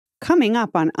Coming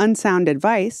up on Unsound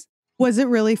Advice, was it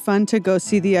really fun to go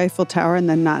see the Eiffel Tower and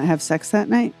then not have sex that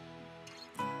night?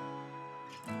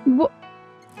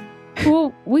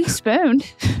 Well, we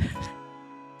spooned.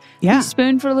 Yeah. We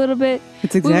spooned for a little bit.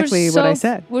 It's exactly what I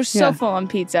said. We're so full on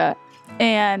pizza.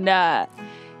 And yeah,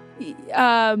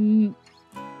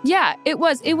 it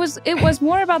was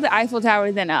more about the Eiffel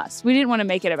Tower than us. We didn't want to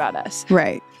make it about us.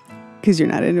 Right. Because you're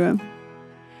not into him.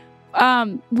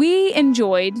 We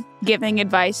enjoyed giving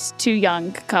advice to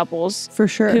young couples For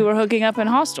sure. who were hooking up in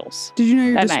hostels. Did you know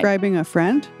you're describing a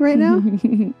friend right now?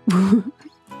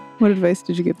 What advice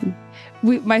did you give them?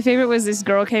 My favorite was this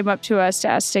girl came up to us to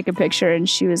ask to take a picture, and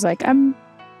she was like, and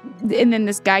then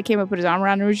this guy came up, put his arm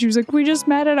around her, and she was like, we just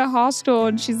met at a hostel.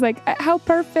 And she's like, how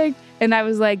perfect. And I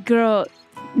was like, girl,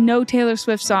 no Taylor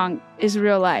Swift song is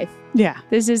real life. Yeah.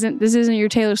 This isn't your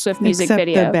Taylor Swift music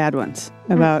video. Except the bad ones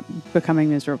about becoming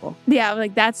miserable. Yeah,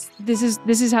 like this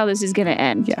is how this is gonna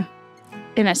end. Yeah.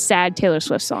 In a sad Taylor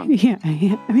Swift song. Yeah.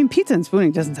 I mean, pizza and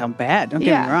spooning doesn't sound bad. Don't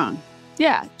get me wrong.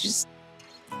 Yeah, just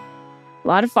a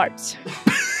lot of farts.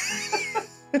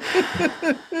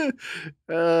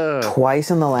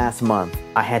 Twice in the last month,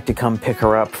 I had to come pick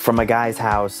her up from a guy's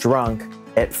house drunk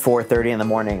at 4:30 in the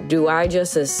morning. Do I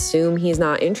just assume he's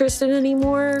not interested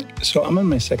anymore? So I'm in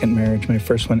my second marriage. My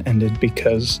first one ended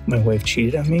because my wife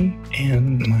cheated on me,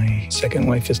 and my second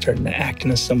wife is starting to act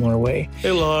in a similar way.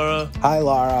 Hey, Lara. Hi,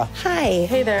 Lara. Hi.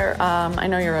 Hey there. I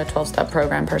know you're a 12-step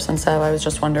program person, so I was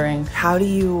just wondering, how do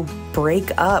you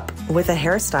break up with a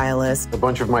hairstylist? A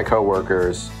bunch of my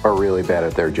coworkers are really bad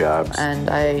at their jobs. And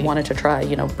I wanted to try,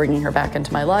 bringing her back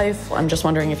into my life. I'm just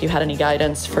wondering if you had any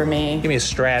guidance for me. Give me a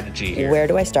strategy here. Where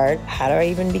do I start? How do I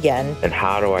even begin? And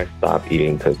how do I stop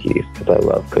eating cookies? Because I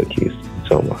love cookies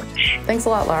so much. Thanks a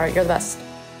lot, Lara. You're the best.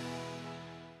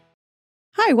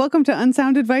 Hi, welcome to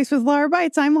Unsound Advice with Lara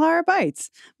Beitz. I'm Lara Beitz.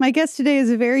 My guest today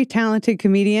is a very talented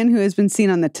comedian who has been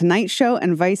seen on The Tonight Show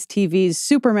and Vice TV's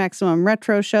Super Maximum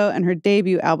Retro Show, and her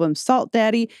debut album, Salt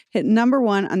Daddy, hit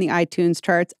 #1 on the iTunes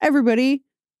charts. Everybody,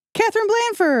 Katherine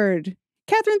Blanford.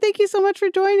 Katherine, thank you so much for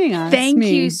joining us. Thank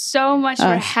you so much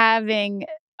for having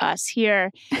us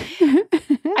here.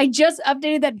 I just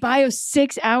updated that bio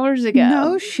 6 hours ago.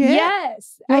 No shit.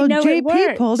 Yes. Well, I know JP it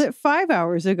worked. pulled it 5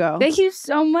 hours ago. Thank you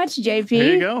so much, JP.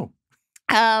 There you go.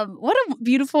 What a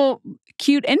beautiful,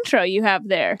 cute intro you have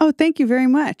there. Oh, thank you very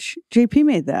much. JP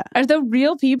made that. Are those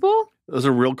real people? Those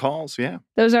are real calls, yeah.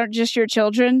 Those aren't just your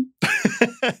children?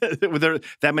 Were there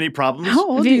that many problems? How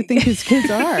old do you think his kids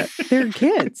are? They're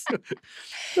kids.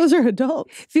 Those are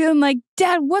adults. Feeling like,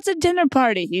 Dad, what's a dinner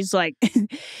party? He's like,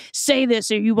 say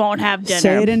this or you won't have dinner.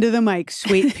 Say it into the mic,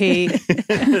 sweet pea.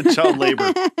 Child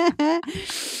labor.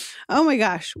 Oh my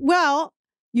gosh. Well,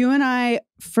 you and I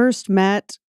first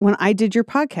met when I did your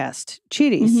podcast,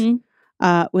 Cheaties,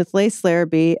 with Lace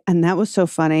Larrabee. And that was so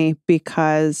funny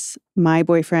because my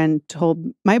boyfriend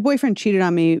cheated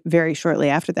on me very shortly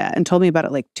after that and told me about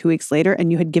it like 2 weeks later.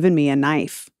 And you had given me a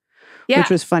knife, which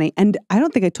was funny. And I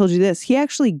don't think I told you this. He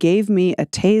actually gave me a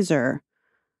taser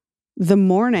the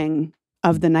morning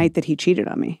of the night that he cheated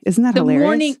on me. Isn't that hilarious? The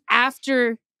morning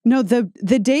after? No, the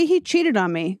day he cheated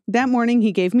on me, that morning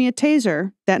he gave me a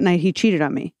taser. That night he cheated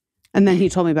on me. And then he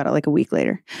told me about it like a week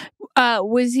later.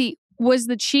 Was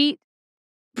the cheat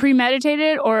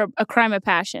premeditated or a crime of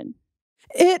passion?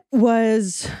 It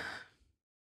was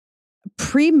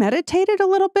premeditated a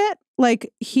little bit.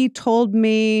 Like he told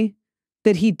me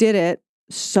that he did it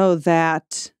so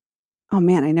that, oh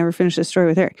man, I never finished this story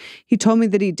with Eric. He told me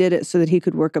that he did it so that he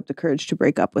could work up the courage to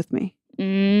break up with me.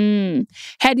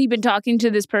 Had he been talking to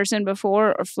this person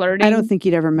before or flirting? I don't think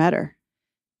he'd ever met her.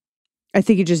 I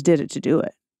think he just did it to do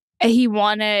it. He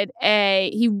wanted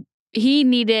he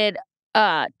needed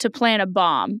to plant a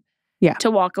bomb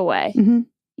to walk away. Mm-hmm.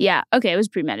 Yeah. Okay. It was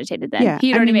premeditated then. Yeah.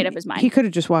 He'd already made up his mind. He could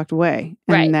have just walked away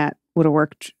and that would have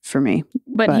worked for me.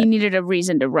 But he needed a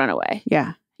reason to run away.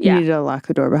 Yeah. He needed to lock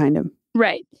the door behind him.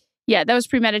 Right. Yeah. That was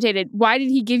premeditated. Why did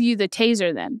he give you the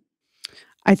taser then?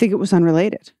 I think it was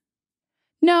unrelated.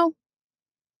 No.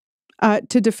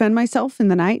 To defend myself in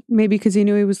the night, maybe because he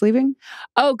knew he was leaving.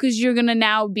 Oh, because you're going to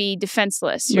now be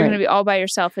defenseless. You're going to be all by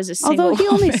yourself as a single Although he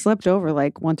woman. only slept over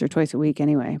like once or twice a week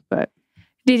anyway. But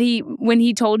did he, when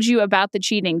he told you about the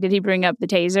cheating, did he bring up the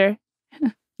taser?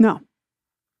 No.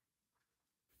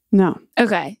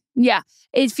 Okay. Yeah.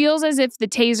 It feels as if the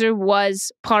taser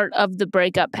was part of the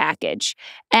breakup package.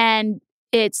 And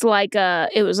it was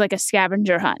like a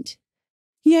scavenger hunt.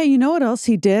 Yeah, you know what else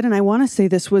he did? And I want to say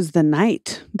this was the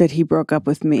night that he broke up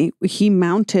with me. He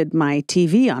mounted my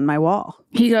TV on my wall.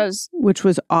 He goes, which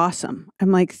was awesome.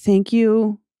 I'm like, thank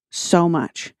you so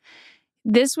much.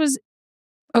 This was,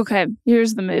 okay,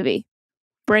 here's the movie.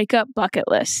 breakup bucket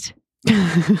list.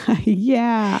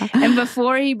 Yeah. And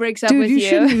before he breaks up Dude, with you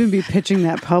shouldn't even be pitching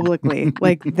that publicly.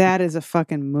 Like, that is a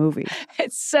fucking movie.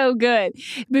 It's so good.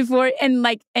 Before and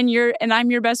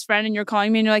I'm your best friend and you're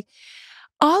calling me and you're like,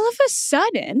 all of a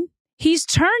sudden, he's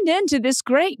turned into this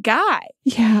great guy.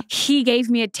 Yeah. He gave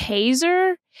me a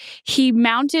taser. He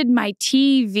mounted my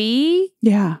TV.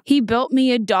 Yeah. He built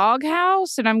me a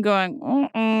doghouse. And I'm going,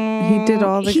 He did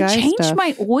all the guy stuff. He changed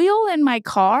my oil in my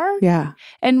car. Yeah.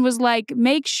 And was like,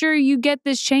 make sure you get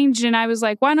this changed. And I was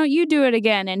like, why don't you do it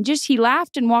again? And he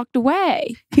laughed and walked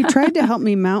away. He tried to help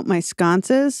me mount my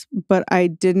sconces, but I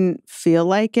didn't feel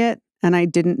like it. And I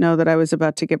didn't know that I was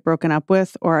about to get broken up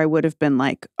with, or I would have been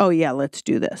like, oh yeah, let's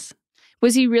do this.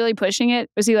 Was he really pushing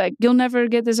it? Was he like, you'll never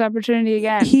get this opportunity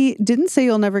again? He didn't say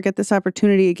you'll never get this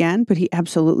opportunity again, but he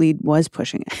absolutely was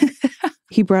pushing it.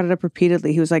 He brought it up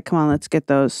repeatedly. He was like, come on, let's get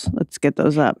those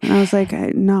up. And I was like,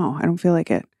 no, I don't feel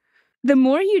like it. The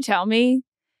more you tell me,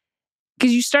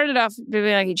 because you started off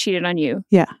being like he cheated on you.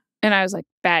 Yeah. And I was like,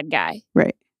 bad guy.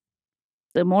 Right.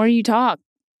 The more you talk,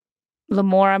 the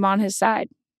more I'm on his side.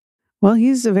 Well,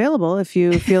 he's available if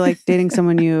you feel like dating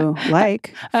someone you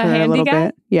like for a little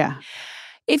bit. Yeah.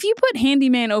 If you put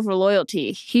handyman over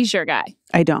loyalty, he's your guy.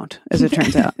 I don't, as it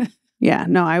turns out. Yeah.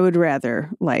 No, I would rather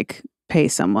pay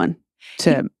someone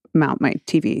to mount my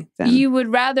TV than... You would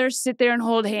rather sit there and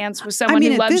hold hands with someone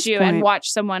who loves you and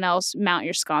watch someone else mount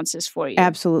your sconces for you.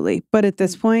 Absolutely. But at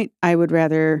this point, I would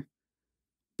rather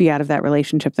be out of that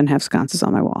relationship than have sconces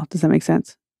on my wall. Does that make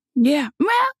sense? Yeah. Well,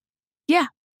 yeah.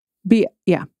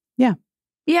 Yeah.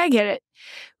 Yeah, I get it.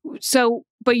 So,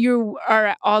 but you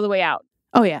are all the way out.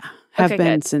 Oh, yeah. Have Okay,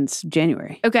 been good. since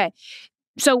January. Okay.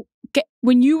 So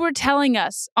when you were telling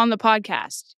us on the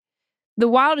podcast, the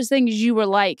wildest thing is you were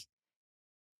like,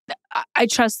 I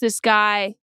trust this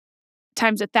guy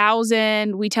times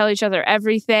 1,000. We tell each other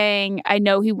everything. I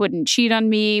know he wouldn't cheat on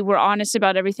me. We're honest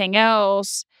about everything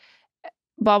else.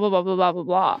 Blah, blah, blah, blah, blah, blah,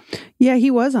 blah. Yeah,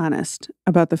 he was honest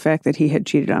about the fact that he had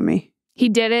cheated on me. He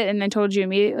did it and then told you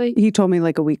immediately? He told me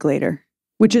like a week later,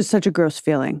 which is such a gross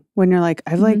feeling when you're like,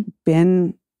 I've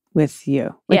been with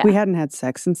you. We hadn't had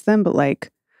sex since then, but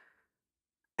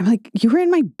I'm like, you were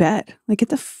in my bed. Like, get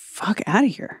the fuck out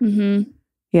of here. Mm-hmm.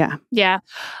 Yeah. Yeah.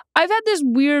 I've had this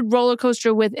weird roller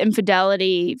coaster with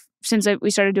infidelity since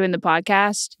we started doing the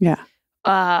podcast. Yeah.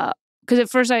 Because at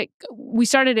first we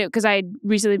started it because I had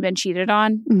recently been cheated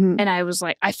on. Mm-hmm. And I was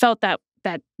like, I felt that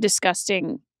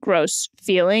disgusting, gross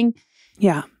feeling.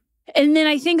 Yeah. And then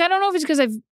I don't know if it's because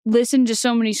I've listened to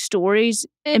so many stories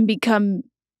and become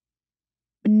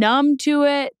numb to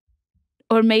it,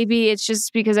 or maybe it's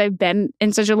just because I've been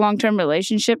in such a long-term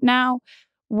relationship now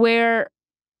where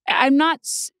I'm not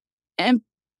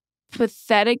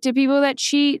empathetic to people that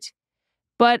cheat,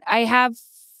 but I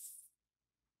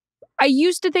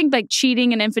used to think like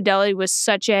cheating and infidelity was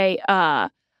such a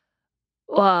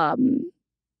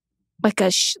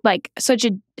such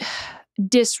a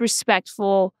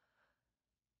disrespectful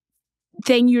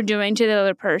thing you're doing to the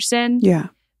other person. Yeah.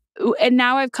 And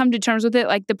now I've come to terms with it.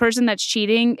 Like the person that's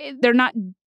cheating, they're not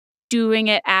doing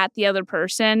it at the other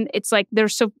person. It's like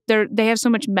they have so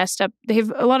much messed up. They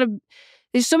have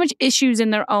there's so much issues in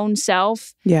their own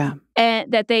self. Yeah.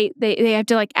 And that they have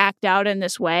to like act out in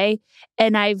this way.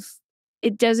 And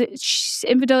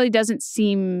infidelity doesn't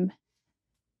seem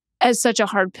as such a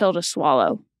hard pill to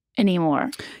swallow anymore.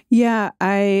 Yeah.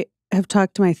 I have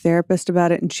talked to my therapist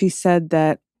about it, and she said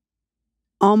that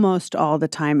almost all the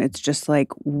time it's just like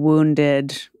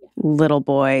wounded little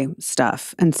boy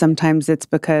stuff. And sometimes it's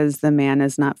because the man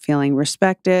is not feeling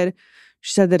respected.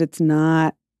 She said that it's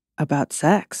not about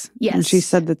sex. Yes. And she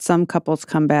said that some couples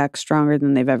come back stronger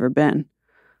than they've ever been.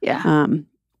 Yeah.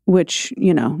 Which,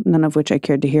 none of which I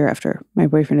cared to hear after my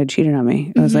boyfriend had cheated on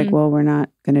me. I was like, well, we're not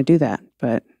going to do that.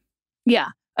 But yeah.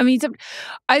 I mean,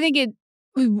 I think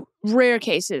rare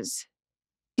cases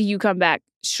do you come back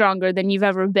stronger than you've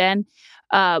ever been.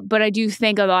 But I do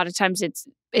think a lot of times it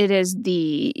is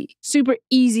the super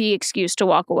easy excuse to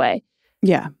walk away.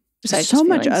 Yeah. So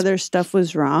much other stuff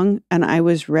was wrong, and I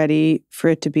was ready for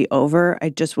it to be over. I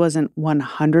just wasn't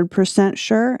 100%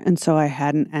 sure, and so I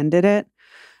hadn't ended it.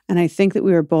 And I think that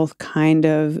we were both kind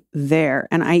of there.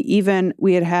 And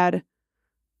we had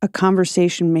a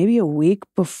conversation maybe a week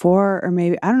before, or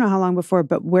maybe, I don't know how long before,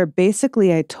 but where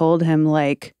basically I told him,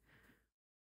 like,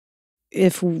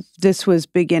 if this was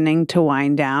beginning to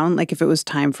wind down, like if it was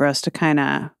time for us to kind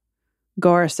of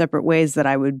go our separate ways, that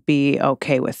I would be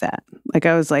okay with that. Like,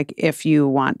 I was like, if you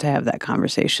want to have that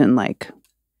conversation, like,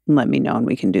 let me know and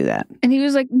we can do that. And he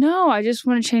was like, no, I just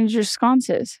want to change your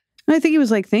sconces. And I think he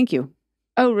was like, thank you.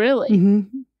 Oh, really?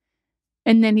 Mm-hmm.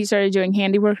 And then he started doing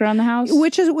handiwork around the house?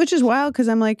 Which is wild because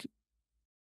I'm like,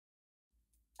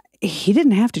 he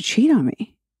didn't have to cheat on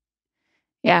me.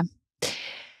 Yeah.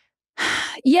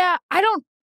 Yeah, I don't...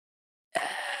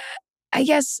 I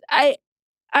guess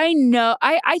I know.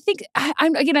 I think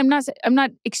I'm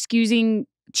not excusing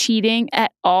cheating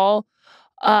at all.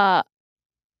 I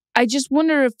just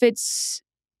wonder if it's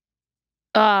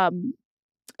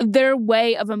their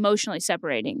way of emotionally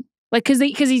separating. Like, because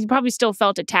he probably still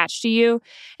felt attached to you,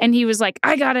 and he was like,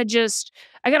 I gotta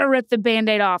rip the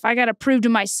Band-Aid off. I gotta prove to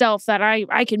myself that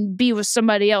I can be with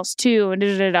somebody else too. And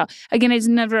again, it's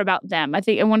never about them. I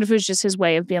wonder if it was just his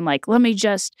way of being like, let me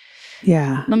just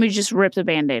rip the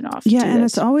Band-Aid off. Yeah, and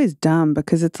it's always dumb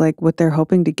because it's like what they're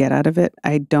hoping to get out of it.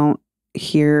 I don't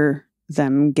hear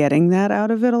them getting that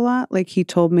out of it a lot. Like, he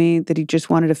told me that he just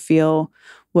wanted to feel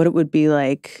what it would be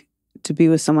like to be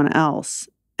with someone else.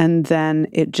 And then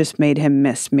it just made him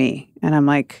miss me. And I'm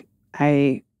like,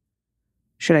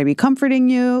 should I be comforting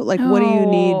you? Like, what do you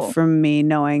need from me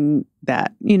knowing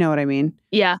that? You know what I mean?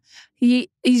 Yeah.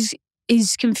 He's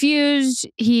confused.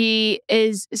 He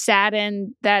is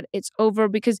saddened that it's over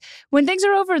because when things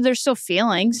are over, there's still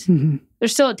feelings. Mm-hmm.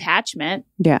 There's still attachment.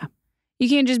 Yeah. You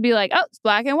can't just be like, oh, it's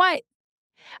black and white.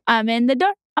 I'm in the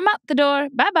door. I'm out the door.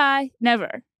 Bye-bye.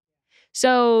 Never.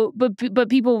 So, but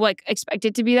people like expect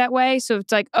it to be that way. So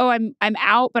it's like, oh, I'm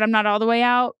out, but I'm not all the way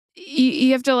out.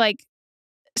 You have to like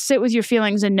sit with your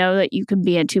feelings and know that you can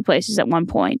be in two places at one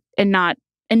point and not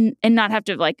have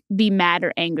to like be mad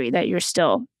or angry that you're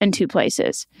still in two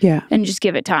places. Yeah. And just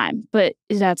give it time. But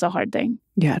that's a hard thing.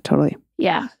 Yeah, totally.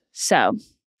 Yeah. So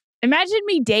imagine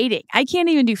me dating. I can't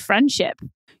even do friendship.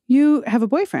 You have a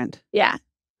boyfriend. Yeah.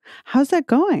 How's that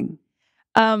going?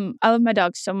 I love my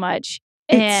dog so much.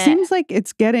 It seems like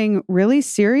it's getting really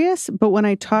serious, but when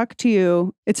I talk to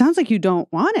you, it sounds like you don't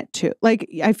want it to. Like,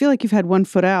 I feel like you've had one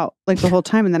foot out like the whole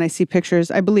time, and then I see pictures.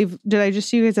 I believe, did I just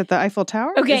see you guys at the Eiffel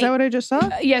Tower? Okay. Is that what I just saw?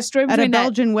 Yes, straight at a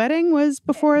Belgian wedding was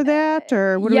before that,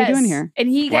 or what are we doing here? And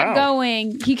he kept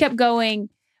going. He kept going.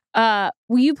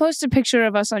 Will you post a picture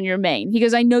of us on your main? He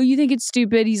goes, I know you think it's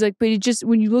stupid. He's like, but it just,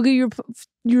 when you look at your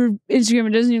Instagram,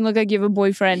 it doesn't even look like you have a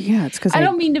boyfriend. Yeah, it's because I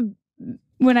don't mean to.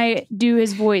 When I do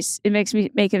his voice, it makes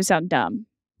me make him sound dumb.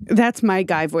 That's my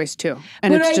guy voice too,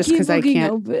 and it's just because I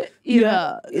can't.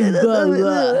 Yeah,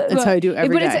 that's how I do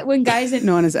every day. When guys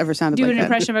no one has ever sounded do like an that.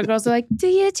 impression of a girl, they're like, "Do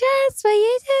you just? Will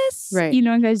you just?" Right. You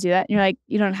know, when guys do that, and you're like,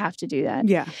 you don't have to do that.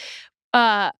 Yeah.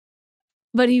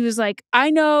 But he was like, I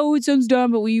know it sounds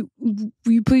dumb, but will you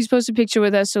please post a picture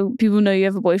with us so people know you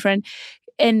have a boyfriend?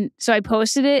 And so I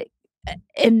posted it,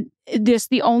 and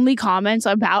the only comments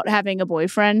about having a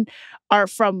boyfriend are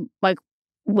from like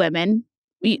women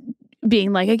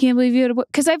being like, I can't believe you had a boyfriend.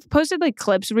 Because I've posted like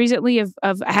clips recently of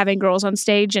having girls on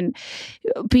stage, and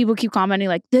people keep commenting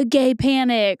like the gay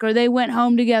panic, or they went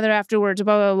home together afterwards,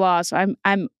 blah blah blah. So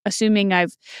I'm assuming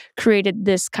I've created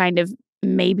this kind of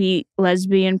maybe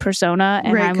lesbian persona,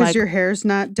 and right, I'm because like, your hair's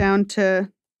not down to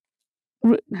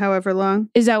however long.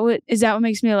 Is that what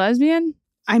makes me a lesbian?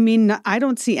 I mean, I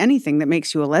don't see anything that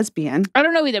makes you a lesbian. I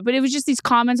don't know either, but it was just these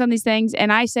comments on these things,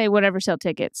 and I say whatever, sell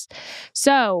tickets.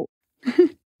 So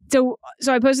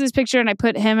I posted this picture, and I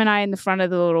put him and I in the front of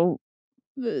the little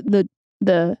the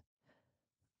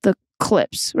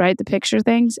clips, right? The picture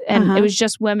things, and it was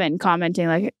just women commenting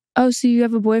like, "Oh, so you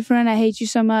have a boyfriend? I hate you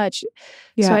so much."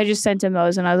 Yeah. So I just sent him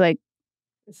those, and I was like,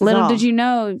 "Little did you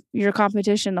know, your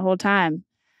competition the whole time,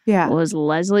 was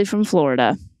Leslie from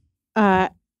Florida."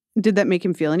 Did that make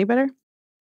him feel any better?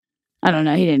 I don't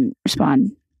know. He didn't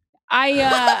respond. You're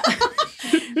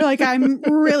like, I'm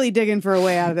really digging for a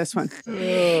way out of this one.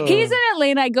 He's in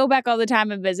Atlanta. I go back all the time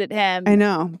and visit him. I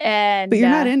know. But you're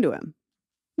not into him.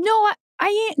 No, I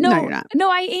am. No, you're not.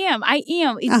 No, I am. I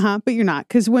am. But you're not.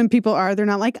 Because when people are, they're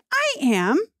not like, I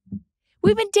am.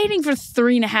 We've been dating for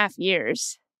 3.5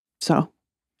 years. So?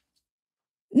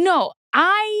 No,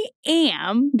 I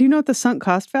am. Do you know what the sunk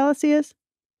cost fallacy is?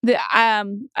 I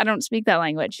don't speak that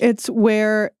language. It's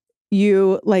where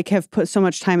you like have put so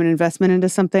much time and investment into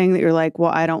something that you're like,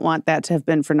 well, I don't want that to have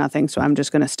been for nothing, so I'm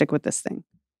just going to stick with this thing.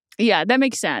 Yeah, that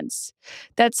makes sense.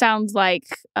 That sounds like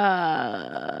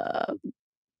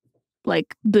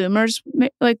boomers,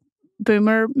 like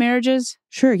boomer marriages.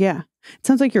 Sure, yeah. It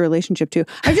sounds like your relationship too.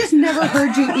 I've just never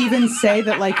heard you even say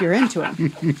that like you're into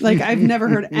him. Like I've never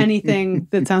heard anything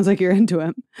that sounds like you're into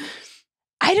him.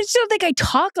 I just don't think I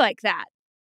talk like that.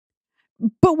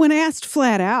 But when asked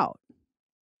flat out,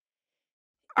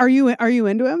 are you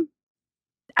into him?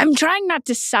 I'm trying not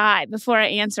to sigh before I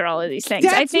answer all of these things.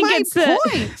 That's I think my it's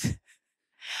point.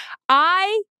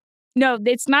 No,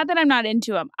 it's not that I'm not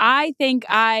into him. I think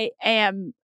I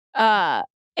am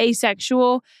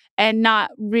asexual and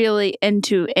not really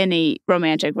into any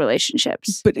romantic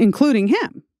relationships. But including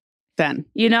him, then.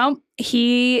 You know,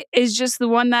 he is just the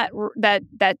one that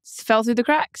fell through the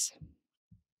cracks.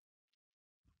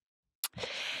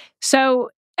 So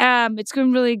it's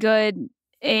been really good,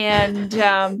 and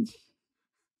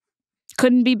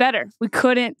couldn't be better. We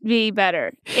couldn't be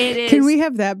better. It is. Can we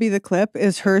have that be the clip?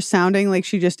 Is her sounding like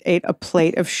she just ate a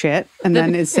plate of shit and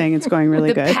then is saying it's going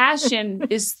really good? The passion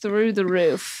is through the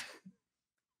roof.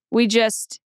 Was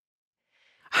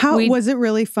it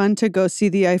really fun to go see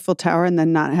the Eiffel Tower and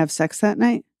then not have sex that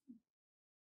night?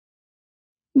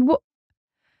 Well,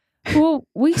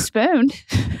 we spooned.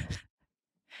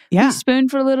 Yeah. We spooned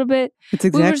for a little bit. It's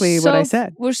exactly what I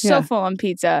said. We're so full on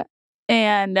pizza.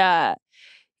 And yeah,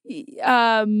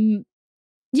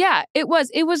 it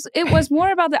was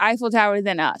more about the Eiffel Tower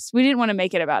than us. We didn't want to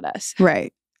make it about us.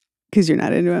 Right. Because you're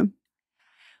not into him.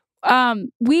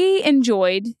 We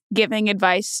enjoyed giving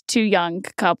advice to young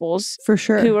couples for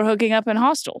sure who were hooking up in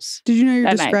hostels. Did you know you're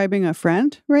describing a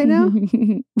friend right now?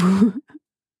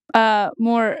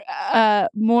 More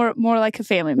like a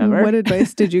family member. What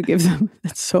advice did you give them?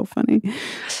 That's so funny.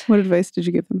 What advice did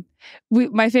you give them?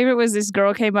 My favorite was this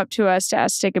girl came up to us to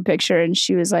ask to take a picture, and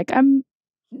she was like, and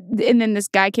then this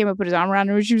guy came up, put his arm around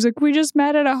her, and she was like, we just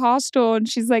met at a hostel. And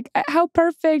she's like, how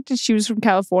perfect. And she was from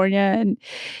California. And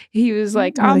he was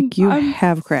like, I'm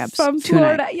have crabs from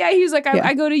Florida. Yeah, he was like,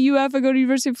 I go to UF, I go to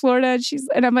University of Florida.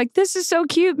 And I'm like, this is so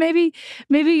cute. Maybe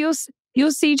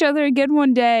you'll see each other again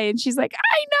one day. And she's like,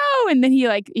 I know. And then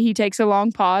he takes a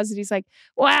long pause and he's like,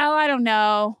 well, I don't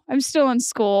know. I'm still in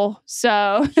school.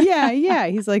 So yeah.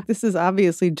 He's like, this is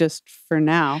obviously just for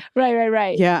now.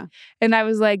 Right. Yeah. And I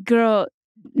was like, girl,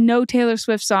 no Taylor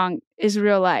Swift song is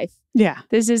real life. Yeah.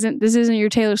 This isn't your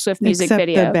Taylor Swift music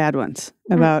video. Except the bad ones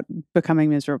about becoming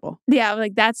miserable. Yeah,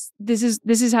 like this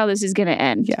is how this is gonna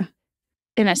end. Yeah.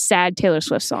 In a sad Taylor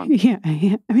Swift song. Yeah.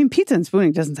 I mean, pizza and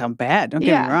spooning doesn't sound bad. Don't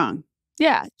get me wrong.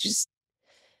 Yeah, just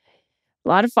a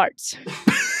lot of farts.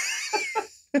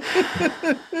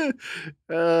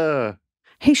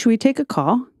 Hey, should we take a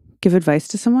call? Give advice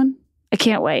to someone? I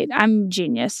can't wait. I'm a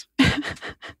genius.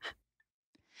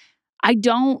 I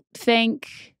don't think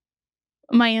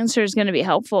my answer is going to be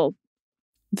helpful.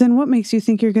 Then what makes you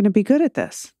think you're going to be good at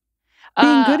this?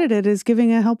 Being good at it is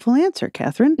giving a helpful answer,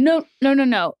 Katherine. No.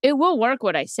 It will work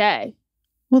what I say.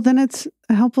 Well, then it's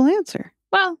a helpful answer.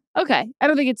 Well, okay. I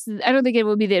don't think it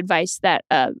would be the advice that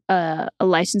a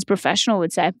licensed professional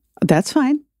would say. That's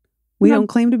fine. We don't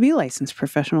claim to be licensed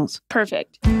professionals.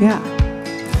 Perfect. Yeah.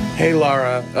 Hey,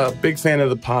 Lara, a big fan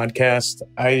of the podcast.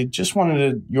 I just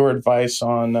wanted your advice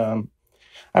on, I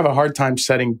have a hard time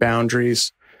setting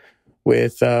boundaries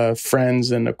with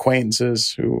friends and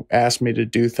acquaintances who ask me to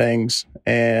do things.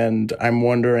 And I'm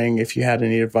wondering if you had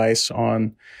any advice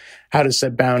on how to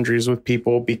set boundaries with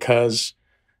people, because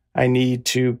I need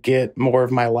to get more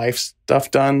of my life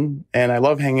stuff done. And I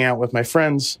love hanging out with my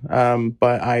friends,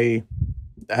 but I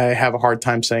have a hard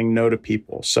time saying no to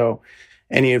people. So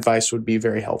any advice would be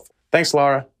very helpful. Thanks,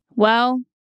 Lara. Well,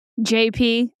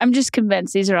 JP, I'm just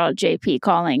convinced these are all JP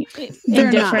calling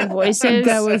in different voices.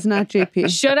 That was not JP.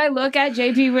 Should I look at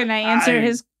JP when I answer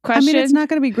his question? I mean, it's not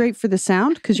going to be great for the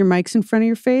sound because your mic's in front of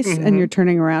your face and you're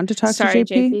turning around to talk to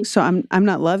JP. So I'm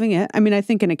not loving it. I mean, I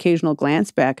think an occasional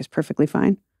glance back is perfectly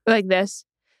fine. Like this.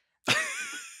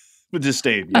 With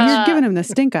disdain. You're giving him the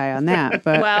stink eye on that,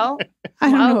 but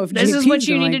I don't know if this JP's is what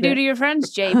you need like to do to your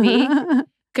friends, JP,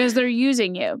 because they're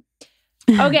using you.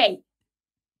 Okay.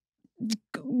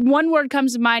 One word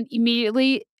comes to mind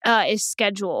immediately is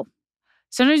schedule.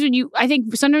 Sometimes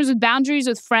with boundaries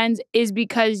with friends is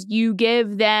because you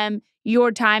give them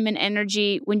your time and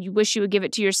energy when you wish you would give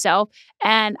it to yourself.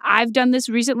 And I've done this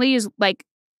recently is like,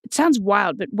 it sounds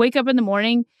wild, but wake up in the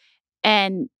morning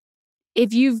and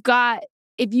if you go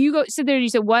sit there and you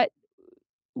say, what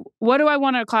do I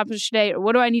want to accomplish today? Or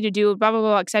what do I need to do? Blah, blah,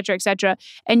 blah, et cetera, et cetera.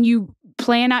 And you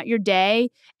plan out your day.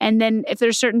 And then if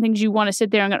there's certain things you want to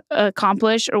sit there and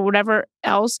accomplish or whatever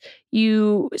else,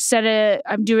 you set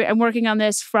I'm working on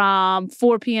this from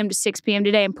 4 p.m. to 6 p.m.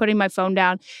 today. I'm putting my phone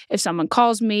down. If someone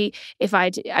calls me,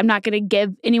 I'm not going to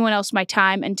give anyone else my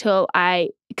time until I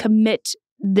commit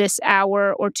this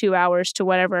hour or 2 hours to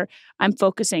whatever I'm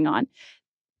focusing on.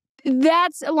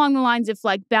 That's along the lines of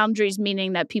like boundaries,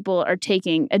 meaning that people are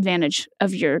taking advantage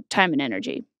of your time and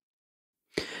energy.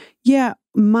 Yeah.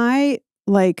 My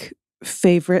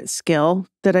favorite skill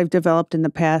that I've developed in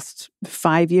the past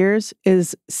 5 years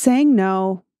is saying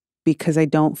no because I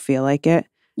don't feel like it.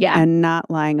 Yeah. And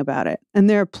not lying about it. And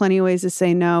there are plenty of ways to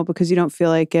say no because you don't feel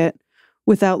like it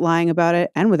without lying about it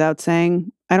and without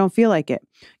saying, I don't feel like it.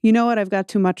 You know what? I've got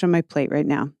too much on my plate right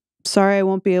now. Sorry, I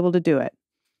won't be able to do it.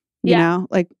 You know,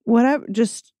 like whatever,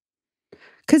 just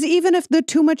because even if the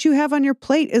too much you have on your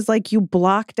plate is like you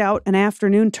blocked out an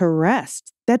afternoon to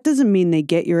rest, that doesn't mean they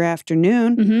get your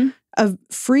afternoon. Of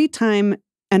free time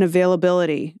and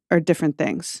availability are different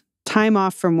things. Time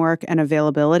off from work and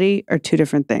availability are two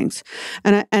different things.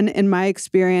 And in my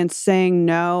experience, saying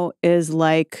no is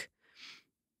like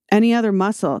any other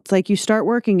muscle. It's like you start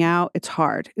working out, it's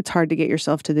hard. It's hard to get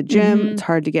yourself to the gym. It's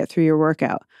hard to get through your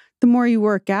workout. The more you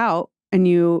work out and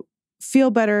you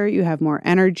feel better, you have more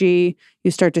energy,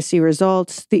 you start to see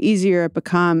results, the easier it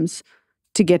becomes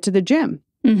to get to the gym.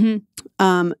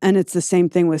 And it's the same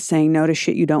thing with saying no to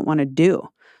shit you don't want to do.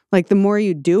 Like the more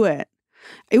you do it,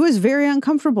 it was very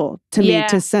uncomfortable to me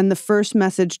to send the first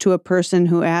message to a person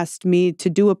who asked me to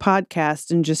do a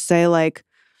podcast and just say like,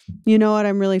 you know what,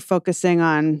 I'm really focusing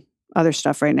on other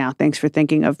stuff right now. Thanks for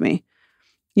thinking of me.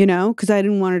 You know, because I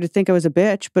didn't want her to think I was a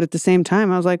bitch. But at the same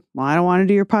time, I was like, well, I don't want to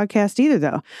do your podcast either,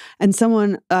 though.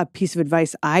 And a piece of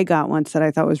advice I got once that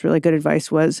I thought was really good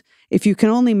advice was, if you can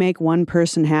only make one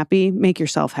person happy, make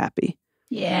yourself happy.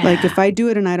 Yeah. Like if I do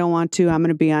it and I don't want to, I'm going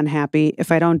to be unhappy.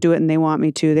 If I don't do it and they want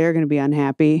me to, they're going to be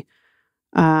unhappy.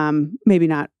 Maybe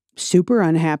not super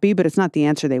unhappy, but it's not the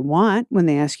answer they want when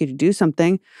they ask you to do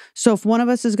something. So if one of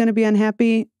us is going to be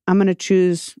unhappy, I'm going to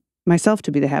choose myself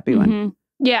to be the happy one.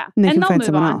 Yeah. And they can find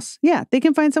someone else. Yeah, they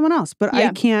can find someone else. But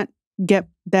I can't get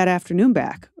that afternoon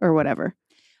back or whatever.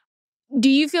 Do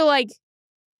you feel like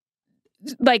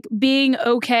being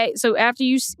okay? So after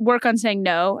you work on saying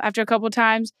no, after a couple of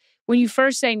times, when you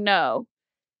first say no,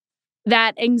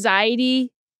 that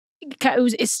anxiety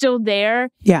is still there.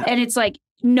 Yeah. And it's like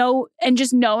no, and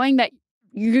just knowing that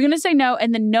you're going to say no,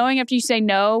 and then knowing after you say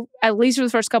no, at least for the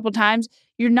first couple of times,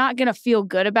 you're not going to feel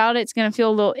good about it. It's going to feel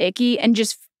a little icky, and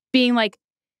just being like,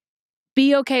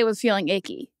 be okay with feeling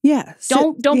icky. Yeah.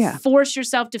 Don't force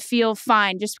yourself to feel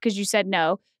fine just because you said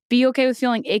no. Be okay with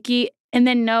feeling icky, and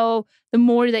then know the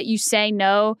more that you say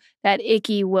no, that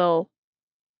icky will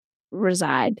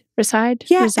reside.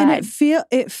 Yeah, and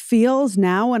it feels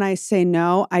now when I say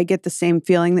no, I get the same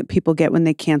feeling that people get when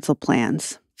they cancel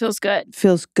plans. Feels good.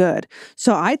 Feels good.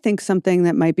 So I think something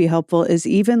that might be helpful is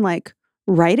even like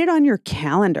write it on your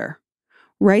calendar.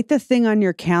 Write the thing on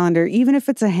your calendar, even if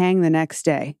it's a hang the next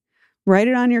day. Write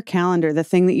it on your calendar, the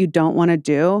thing that you don't want to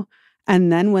do.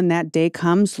 And then when that day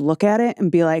comes, look at it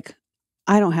and be like,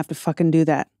 I don't have to fucking do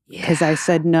that. Because I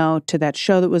said no to that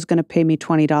show that was going to pay me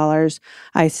 $20.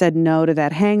 I said no to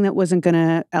that hang that wasn't going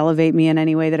to elevate me in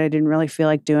any way that I didn't really feel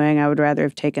like doing. I would rather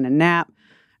have taken a nap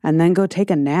and then go take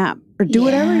a nap or do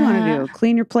whatever you want to do.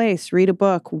 Clean your place, read a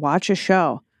book, watch a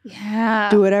show. Yeah.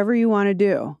 Do whatever you want to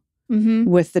do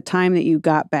with the time that you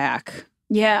got back.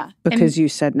 Yeah. Because you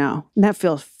said no. And that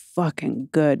feels fucking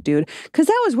good, dude. Because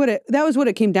that was what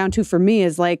it came down to for me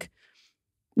is like,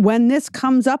 when this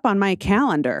comes up on my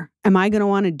calendar, am I going to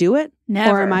want to do it?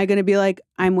 Never. Or am I going to be like,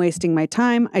 I'm wasting my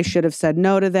time. I should have said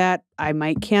no to that. I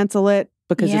might cancel it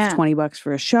because it's $20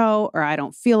 for a show, or I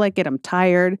don't feel like it. I'm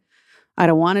tired. I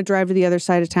don't want to drive to the other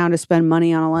side of town to spend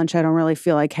money on a lunch I don't really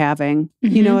feel like having.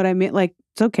 You know what I mean? Like,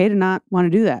 it's okay to not want to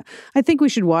do that. I think we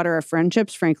should water our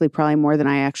friendships, frankly, probably more than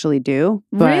I actually do.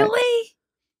 But really?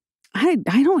 I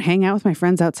don't hang out with my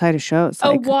friends outside of shows.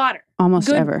 Like, water. Almost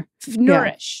Good, ever.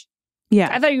 Nourish. Yeah.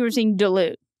 I thought you were saying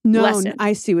dilute. No, Lessen.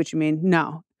 I see what you mean.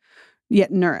 No. Yeah,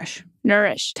 nourish.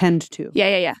 Tend to.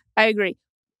 Yeah. I agree.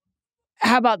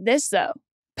 How about this, though?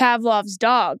 Pavlov's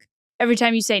dog. Every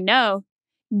time you say no,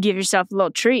 give yourself a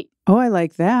little treat. Oh, I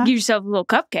like that. Give yourself a little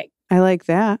cupcake. I like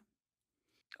that.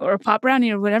 Or a pop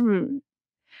brownie or whatever.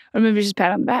 Or maybe just a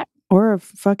pat on the back. Or a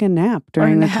fucking nap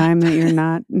during the time that you're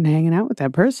not hanging out with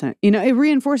that person. You know, it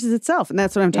reinforces itself. And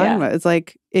that's what I'm talking about. It's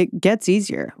like, it gets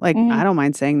easier. Like, I don't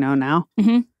mind saying no now.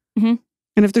 And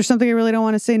if there's something I really don't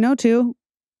want to say no to,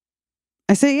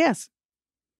 I say yes.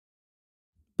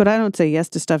 But I don't say yes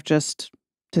to stuff just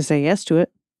to say yes to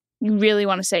it. You really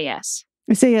want to say yes.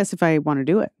 I say yes if I want to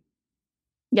do it.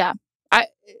 Yeah.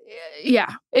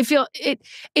 It's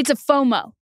a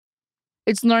FOMO.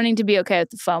 It's learning to be okay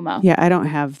with the FOMO. Yeah, I don't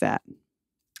have that.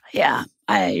 Yeah,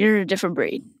 you're a different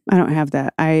breed. I don't have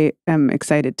that. I am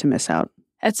excited to miss out.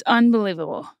 That's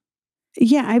unbelievable.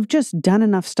 Yeah, I've just done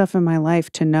enough stuff in my life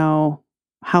to know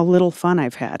how little fun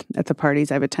I've had at the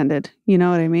parties I've attended. You know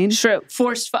what I mean? True.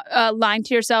 Lying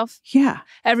to yourself. Yeah.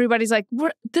 Everybody's like,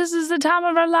 this is the time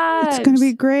of our lives. It's going to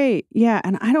be great. Yeah.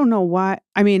 And I don't know why.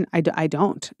 I mean, I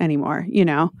don't anymore, you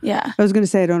know? Yeah. I was going to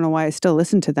say, I don't know why I still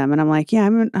listen to them. And I'm like, yeah,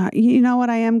 you know what?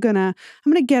 I'm going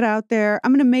to get out there.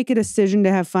 I'm going to make a decision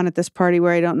to have fun at this party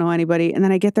where I don't know anybody. And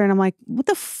then I get there and I'm like, what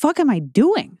the fuck am I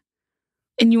doing?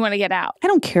 And you want to get out. I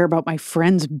don't care about my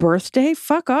friend's birthday.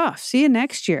 Fuck off. See you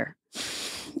next year.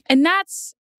 And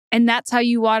that's how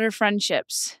you water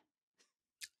friendships.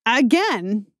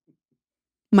 Again,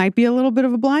 might be a little bit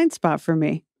of a blind spot for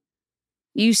me.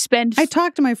 I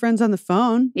talk to my friends on the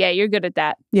phone. Yeah, you're good at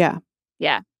that. Yeah.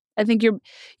 Yeah. I think you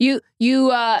live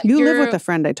with a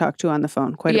friend I talk to on the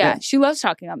phone quite a bit. Yeah, she loves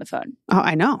talking on the phone. Oh,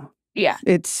 I know. Yeah.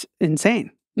 It's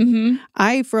insane. Mm-hmm.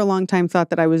 I, for a long time, thought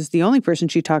that I was the only person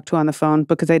she talked to on the phone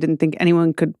because I didn't think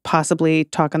anyone could possibly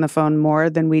talk on the phone more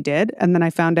than we did. And then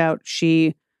I found out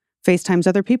she FaceTimes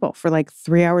other people for like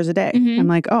 3 hours a day. Mm-hmm. I'm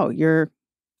like, oh, you're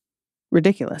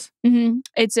ridiculous. Mm-hmm.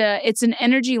 It's an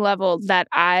energy level that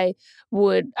I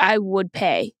would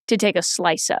pay to take a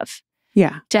slice of.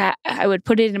 Yeah. I would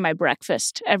put it in my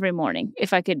breakfast every morning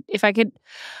if I could.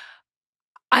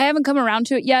 I haven't come around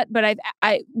to it yet, but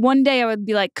I one day I would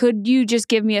be like, could you just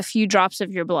give me a few drops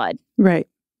of your blood? Right.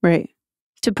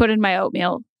 To put in my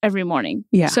oatmeal every morning.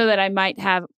 Yeah. So that I might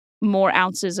have more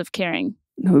ounces of caring.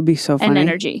 It would be so funny. And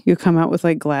energy. You come out with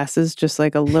like glasses, just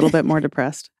like a little bit more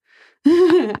depressed.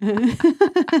 But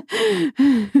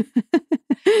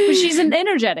she's an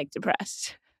energetic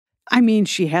depressed. I mean,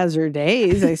 she has her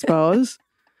days, I suppose.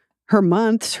 Her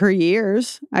months, her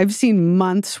years. I've seen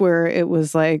months where it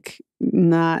was like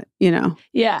not,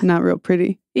 not real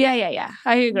pretty. Yeah.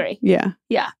 I agree. Yeah.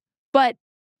 But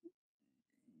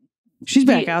she's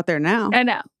back out there now. I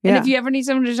know. Yeah. And if you ever need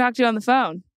someone to talk to on the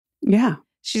phone, yeah,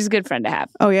 she's a good friend to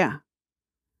have. Oh yeah.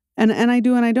 And I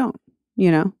do and I don't,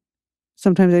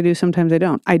 Sometimes I do, sometimes I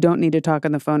don't. I don't need to talk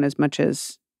on the phone as much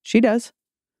as she does.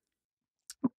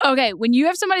 Okay, when you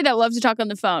have somebody that loves to talk on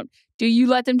the phone, do you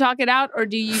let them talk it out, or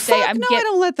do you say, I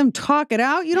don't let them talk it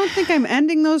out. You don't think I'm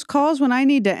ending those calls when I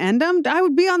need to end them? I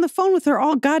would be on the phone with her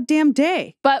all goddamn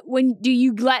day. But do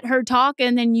you let her talk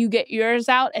and then you get yours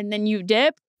out and then you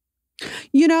dip?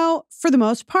 For the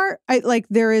most part,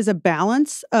 there is a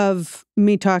balance of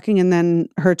me talking and then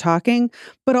her talking.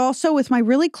 But also with my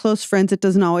really close friends, it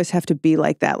doesn't always have to be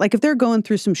like that. Like if they're going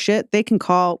through some shit, they can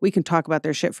call, we can talk about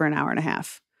their shit for an hour and a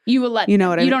half. You will let them.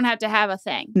 What I mean? You don't have to have a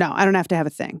thing. No, I don't have to have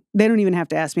a thing. They don't even have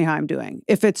to ask me how I'm doing.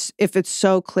 If it's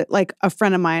so clear, like a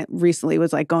friend of mine recently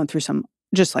was like going through some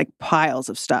just like piles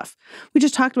of stuff. We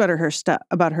just talked about her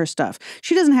stuff.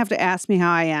 She doesn't have to ask me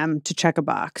how I am to check a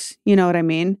box. You know what I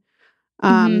mean?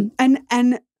 And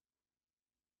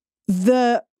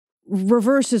the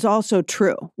reverse is also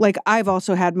true. Like I've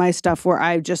also had my stuff where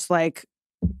I just like,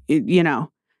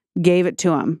 gave it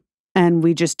to them and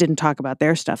we just didn't talk about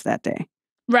their stuff that day.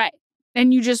 Right.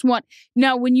 And you just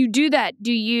now when you do that,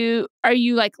 are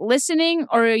you like listening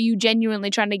or are you genuinely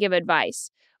trying to give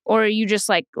advice? Or are you just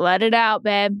like, let it out,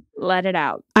 babe, let it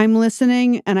out? I'm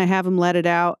listening and I have them let it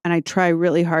out. And I try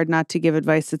really hard not to give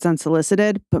advice that's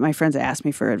unsolicited. But my friends ask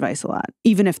me for advice a lot,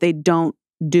 even if they don't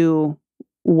do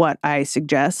what I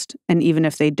suggest. And even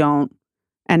if they don't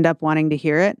end up wanting to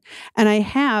hear it. And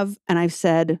I've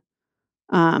said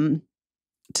to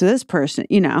this person,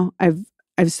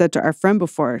 I've said to our friend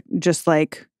before, just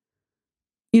like,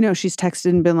 she's texted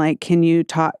and been like, can you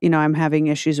talk, I'm having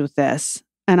issues with this.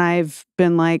 And I've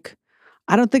been like,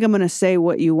 I don't think I'm going to say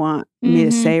what you want me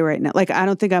to say right now. Like, I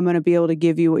don't think I'm going to be able to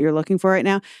give you what you're looking for right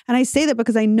now. And I say that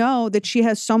because I know that she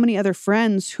has so many other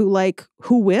friends who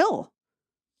will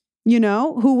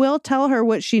tell her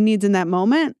what she needs in that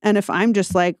moment. And if I'm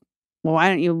just like, well, why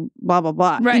don't you blah, blah,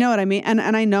 blah. Right. You know what I mean? And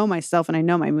I know myself and I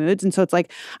know my moods. And so it's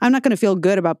like, I'm not going to feel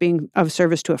good about being of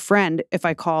service to a friend if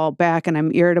I call back and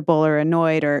I'm irritable or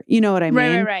annoyed or, you know what I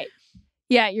mean? Right.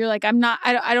 Yeah, you're like, I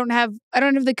don't have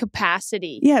the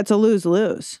capacity. Yeah, it's a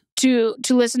lose-lose. To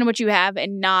listen to what you have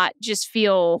and not just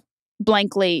feel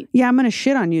blankly. Yeah, I'm going to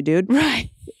shit on you, dude. Right.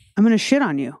 I'm going to shit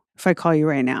on you if I call you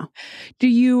right now. Do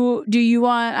you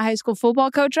want a high school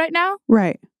football coach right now?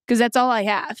 Right. Because that's all I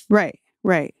have. Right.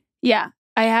 Yeah.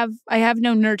 I have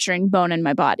no nurturing bone in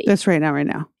my body. That's right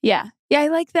now. Yeah. Yeah, I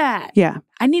like that. Yeah.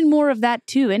 I need more of that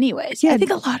too anyways. Yeah, I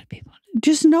think a lot of people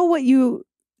just know what you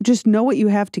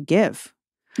have to give.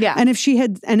 Yeah. And if she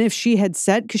had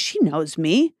said, because she knows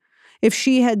me, if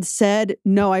she had said,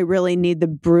 no, I really need the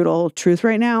brutal truth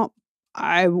right now,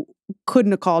 I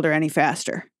couldn't have called her any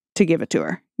faster to give it to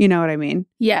her. You know what I mean?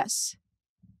 Yes.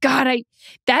 God,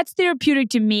 that's therapeutic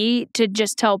to me to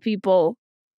just tell people,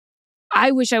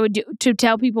 I wish I would do to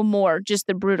tell people more, just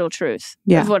the brutal truth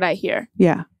of what I hear.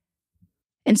 Yeah.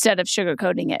 Instead of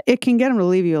sugarcoating it. It can get them to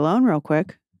leave you alone real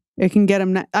quick. It can get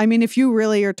them. I mean, if you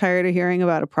really are tired of hearing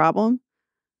about a problem.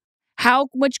 That's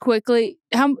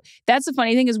the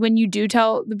funny thing is when you do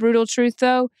tell the brutal truth,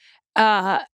 though,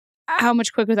 how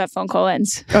much quicker that phone call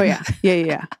ends. Oh, yeah.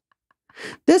 Yeah.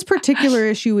 This particular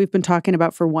issue we've been talking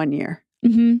about for 1 year.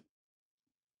 Mm-hmm.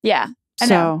 Yeah. I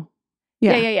know.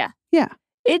 Yeah.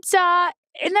 It's,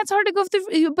 and that's hard to go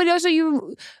through, but also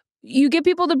you give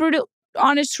people the brutal,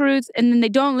 honest truth, and then they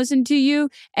don't listen to you,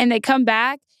 and they come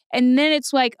back, and then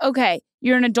it's like, okay,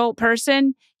 you're an adult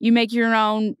person, you make your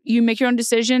own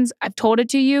decisions. I've told it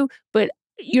to you, but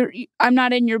I'm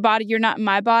not in your body, you're not in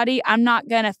my body. I'm not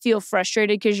gonna feel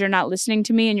frustrated because you're not listening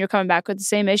to me and you're coming back with the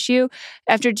same issue.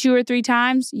 After 2 or 3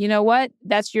 times, you know what?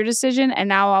 That's your decision, and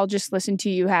now I'll just listen to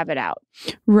you have it out.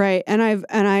 Right. And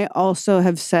I also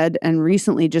have said, and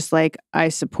recently, just like, I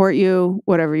support you,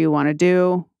 whatever you want to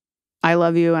do. I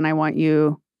love you, and I want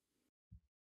you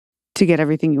to get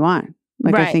everything you want.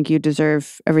 Like, I think you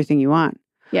deserve everything you want.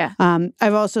 Yeah.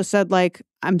 I've also said, like,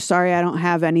 I'm sorry I don't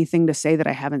have anything to say that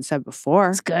I haven't said before.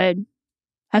 That's good.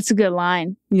 That's a good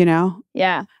line. You know?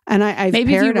 Yeah. And I've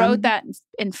maybe if you wrote that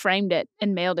and framed it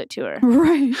and mailed it to her.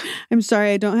 Right. I'm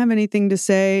sorry I don't have anything to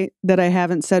say that I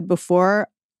haven't said before.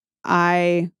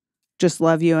 I just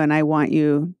love you, and I want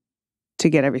you to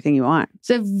get everything you want. It's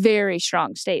a very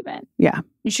strong statement. Yeah.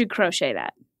 You should crochet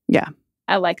that. Yeah.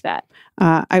 I like that.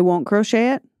 I won't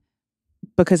crochet it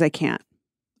because I can't.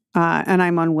 And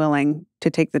I'm unwilling to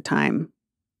take the time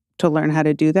to learn how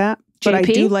to do that. But I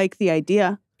do like the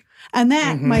idea. And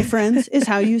that, my friends, is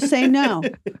how you say no.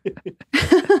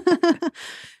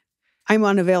 I'm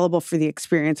unavailable for the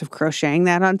experience of crocheting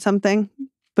that on something.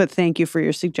 But thank you for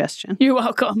your suggestion. You're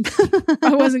welcome.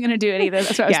 I wasn't going to do it either.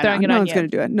 That's why I was throwing it on you. No one's going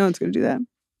to do it. No one's going to do that.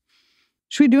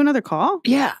 Should we do another call?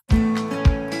 Yeah.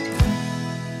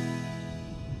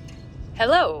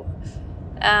 Hello.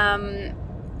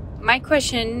 My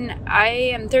question, I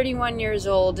am 31 years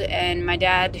old, and my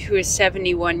dad, who is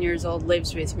 71 years old,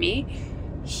 lives with me.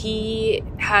 He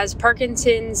has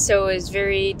Parkinson's, so is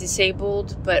very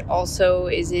disabled, but also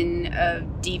is in a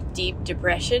deep, deep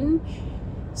depression.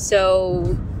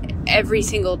 So every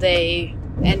single day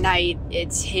and night,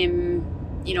 it's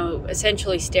him,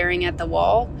 essentially staring at the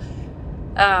wall.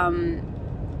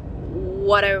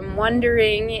 What I'm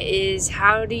wondering is,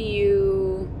 how do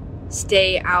you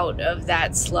stay out of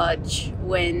that sludge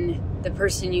when the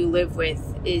person you live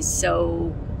with is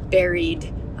so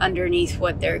buried underneath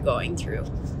what they're going through?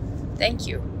 Thank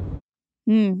you.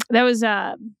 That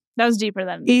was deeper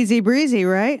than easy breezy,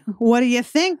 right? What do you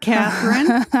think, Catherine?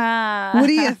 What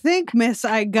do you think, Miss?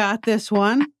 I got this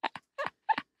one.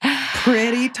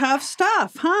 Pretty tough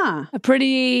stuff, huh?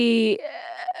 Pretty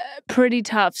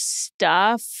tough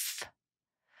stuff.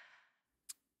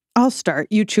 I'll start.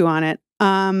 You chew on it.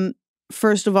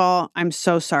 First of all, I'm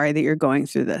so sorry that you're going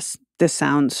through this. This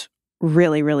sounds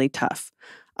really, really tough.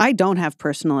 I don't have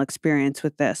personal experience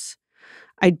with this.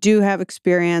 I do have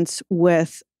experience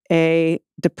with a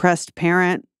depressed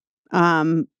parent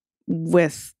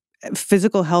with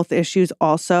physical health issues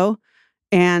also,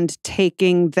 and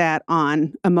taking that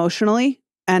on emotionally.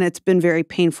 And it's been very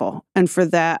painful. And for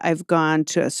that, I've gone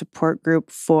to a support group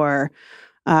for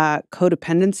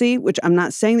codependency, which I'm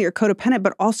not saying that you're codependent,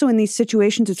 but also in these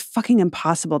situations, it's fucking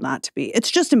impossible not to be.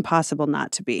 It's just impossible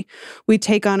not to be. We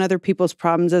take on other people's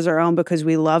problems as our own because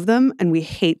we love them and we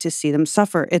hate to see them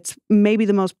suffer. It's maybe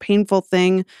the most painful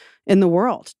thing in the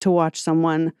world to watch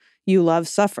someone you love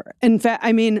suffer. In fact,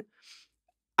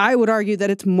 I would argue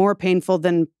that it's more painful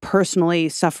than personally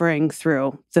suffering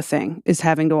through the thing, is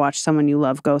having to watch someone you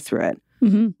love go through it.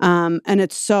 Mm-hmm. And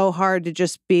it's so hard to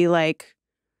just be like,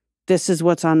 this is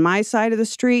what's on my side of the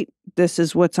street. This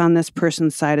is what's on this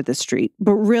person's side of the street.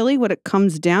 But really what it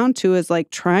comes down to is like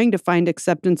trying to find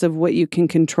acceptance of what you can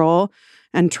control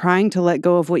and trying to let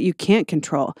go of what you can't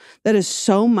control. That is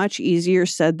so much easier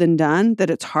said than done that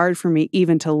it's hard for me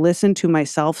even to listen to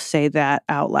myself say that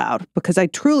out loud, because I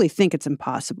truly think it's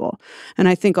impossible. And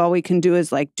I think all we can do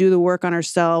is like do the work on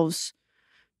ourselves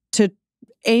to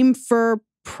aim for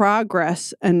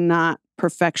progress and not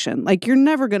perfection. Like, you're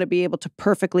never going to be able to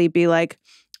perfectly be like,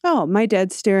 oh, my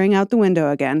dad's staring out the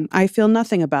window again. I feel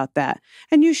nothing about that.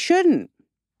 And you shouldn't.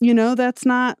 That's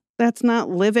not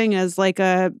living as like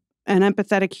an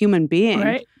empathetic human being.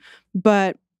 Right.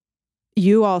 But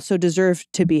you also deserve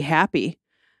to be happy.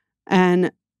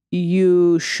 And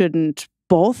you shouldn't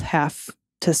both have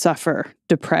to suffer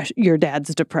your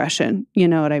dad's depression. You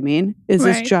know what I mean? Is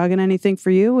this jogging anything for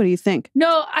you? What do you think?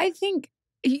 No, I think,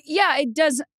 yeah, it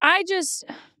does.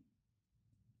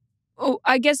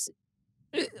 I guess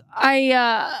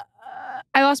I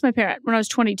lost my parent when I was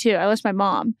 22. I lost my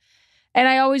mom. And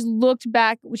I always looked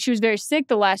back. She was very sick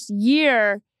the last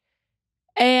year.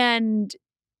 And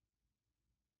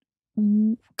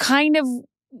kind of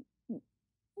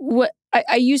what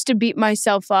I used to beat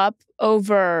myself up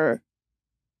over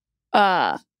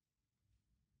how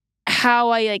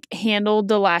I handled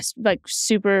the last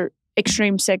super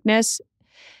extreme sickness.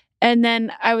 And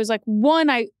then I was like,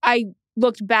 I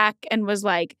looked back and was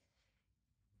like,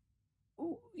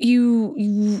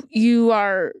 you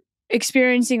are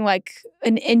experiencing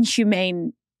an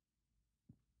inhumane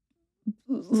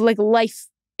life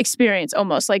experience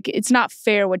almost. It's not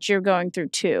fair what you're going through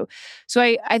too. So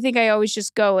I think I always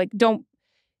just go don't,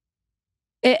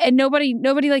 and nobody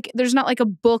there's not a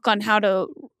book on how to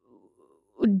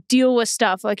deal with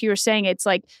stuff like you were saying. It's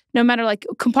no matter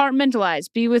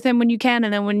compartmentalize, be with him when you can,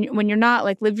 and then when you're not,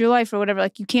 live your life or whatever.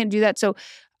 You can't do that. So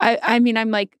I mean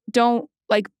I'm don't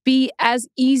be as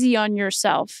easy on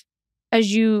yourself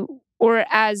as you, or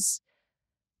as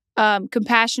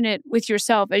compassionate with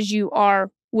yourself as you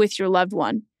are with your loved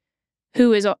one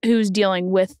who's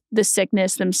dealing with the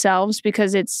sickness themselves,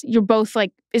 because you're both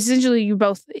essentially you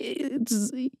both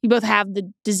have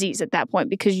the disease at that point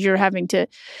because you're having to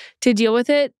deal with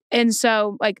it. And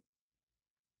so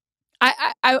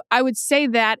I would say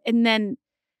that, and then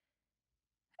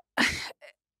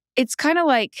it's kind of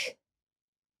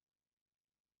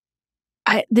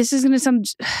this is going to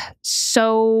sound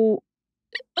so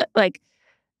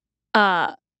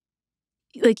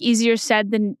easier said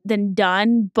than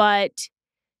done, but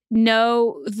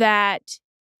know that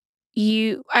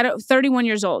 31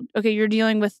 years old. Okay, you're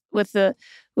dealing with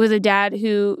a dad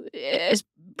who is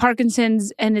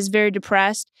Parkinson's and is very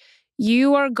depressed.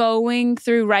 You are going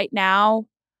through right now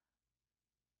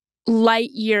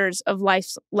light years of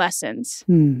life lessons.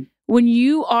 When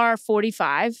you are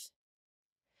 45,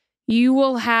 you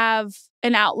will have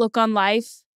an outlook on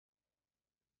life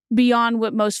beyond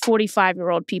what most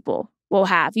 45-year-old people will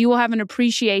have. You will have an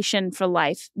appreciation for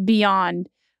life beyond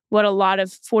what a lot of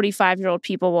 45-year-old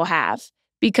people will have,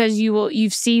 because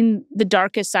you've seen the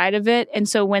darkest side of it. And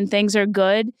so when things are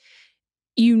good,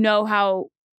 you know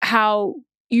how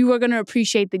you are going to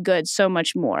appreciate the good so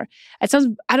much more. I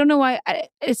don't know why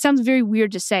it sounds very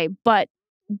weird to say, but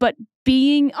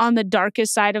being on the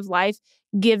darkest side of life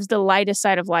gives the lightest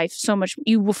side of life so much.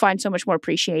 You will find so much more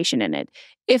appreciation in it,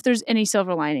 if there's any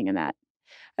silver lining in that.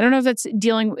 I don't know if that's I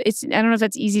don't know if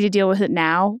that's easy to deal with it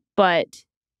now, but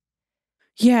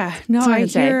yeah, no, I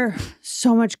hear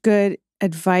so much good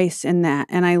advice in that,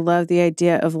 and I love the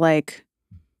idea of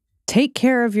take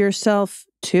care of yourself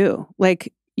too.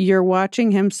 You're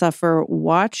watching him suffer,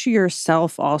 watch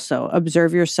yourself also.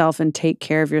 Observe yourself and take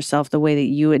care of yourself the way that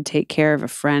you would take care of a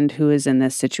friend who is in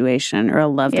this situation, or a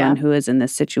loved one who is in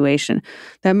this situation.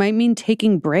 That might mean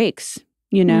taking breaks,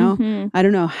 I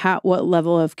don't know what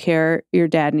level of care your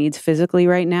dad needs physically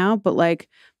right now, but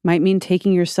might mean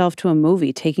taking yourself to a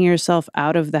movie, taking yourself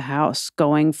out of the house,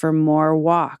 going for more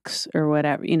walks or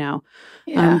whatever,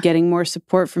 getting more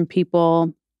support from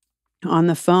people on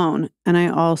the phone. And I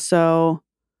also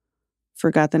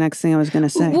forgot the next thing I was going to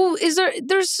say. Well,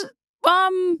 there's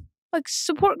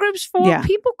support groups for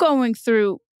people going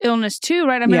through illness too,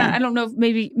 right? I mean, I don't know if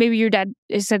maybe your dad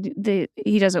has said that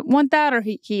he doesn't want that, or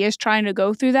he is trying to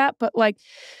go through that, but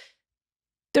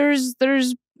there's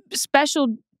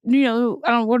special, I don't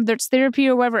know whether it's therapy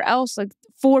or whatever else,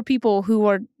 for people who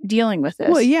are dealing with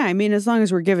this. Well, yeah, I mean, as long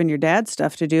as we're giving your dad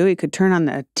stuff to do, he could turn on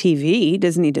the TV. He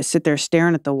doesn't need to sit there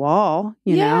staring at the wall,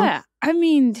 you know? Yeah, I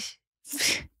mean...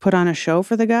 Put on a show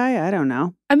for the guy? I don't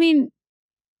know. I mean,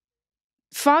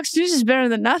 Fox News is better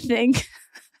than nothing.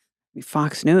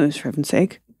 Fox News, for heaven's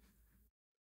sake.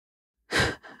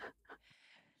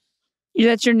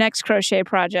 That's your next crochet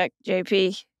project,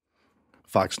 JP.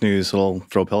 Fox News, little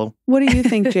throw pillow. What do you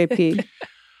think, JP?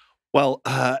 Well,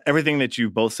 everything that you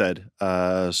both said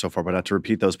so far, but not to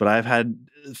repeat those, but I've had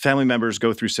family members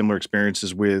go through similar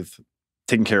experiences with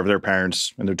taking care of their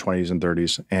parents in their 20s and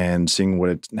 30s and seeing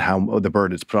how the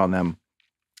burden it's put on them.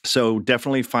 So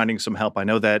definitely finding some help. I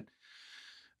know that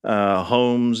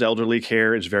homes, elderly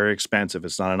care is very expensive.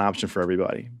 It's not an option for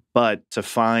everybody. But to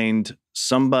find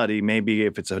somebody, maybe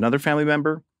if it's another family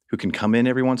member who can come in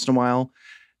every once in a while,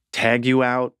 tag you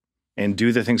out, and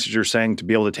do the things that you're saying to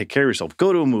be able to take care of yourself.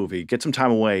 Go to a movie, get some time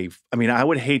away. I mean, I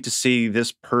would hate to see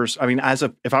this person. I mean,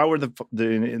 if I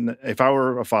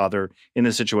were a father in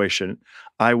this situation,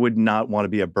 I would not want to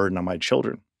be a burden on my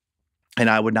children, and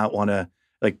I would not want to.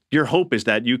 Your hope is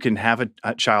that you can have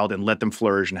a child and let them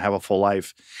flourish and have a full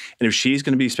life. And if she's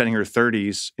going to be spending her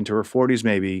 30s into her 40s,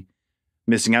 maybe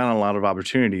missing out on a lot of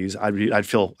opportunities, I'd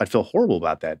feel horrible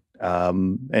about that.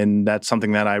 And that's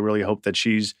something that I really hope that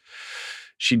she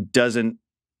doesn't,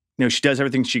 she does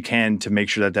everything she can to make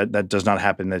sure that does not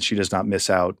happen, that she does not miss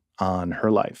out on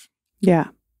her life. Yeah.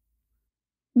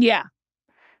 Yeah,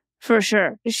 for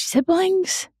sure. Is she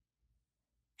siblings?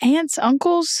 Aunts,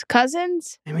 uncles,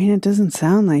 cousins? I mean, it doesn't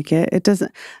sound like it. It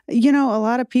doesn't, a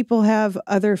lot of people have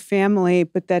other family,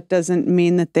 but that doesn't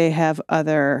mean that they have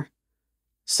other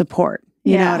support.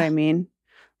 You know what I mean?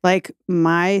 Like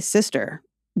my sister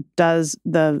does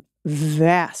the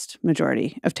vast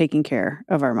majority of taking care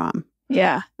of our mom.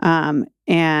 Yeah.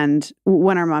 And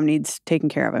when our mom needs taken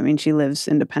care of, I mean, she lives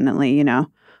independently,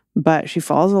 but she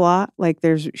falls a lot. Like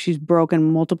she's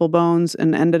broken multiple bones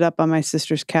and ended up on my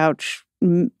sister's couch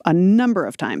a number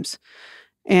of times.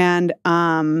 And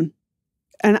I'm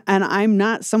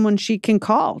not someone she can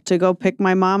call to go pick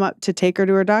my mom up, to take her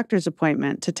to her doctor's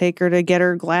appointment, to take her to get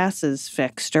her glasses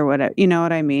fixed or whatever. You know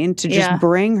what I mean? To just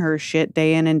bring her shit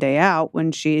day in and day out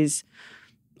when she's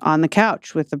on the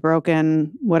couch with the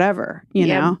broken whatever, you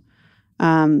know?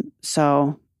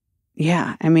 So,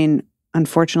 yeah, I mean,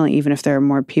 unfortunately, even if there are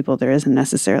more people, there isn't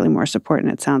necessarily more support.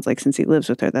 And it sounds like since he lives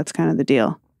with her, that's kind of the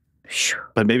deal.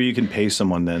 But maybe you can pay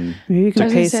someone then to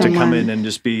come in and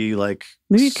just be like...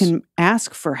 Maybe you can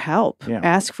ask for help. Yeah.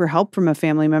 Ask for help from a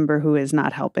family member who is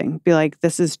not helping. Be like,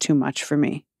 this is too much for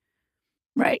me.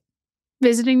 Right.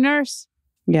 Visiting nurse.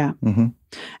 Yeah. Mm-hmm.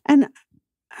 And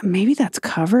maybe that's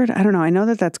covered. I don't know. I know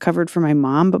that that's covered for my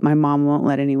mom, but my mom won't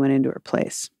let anyone into her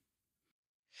place.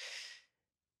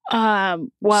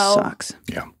 Well... Sucks.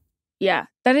 Yeah. Yeah,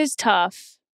 that is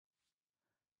tough.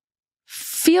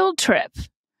 Field trip.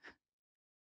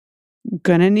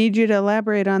 Gonna need you to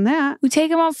elaborate on that. We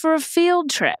take him out for a field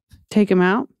trip. Take him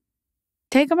out?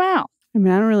 Take him out. I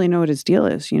mean, I don't really know what his deal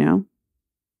is,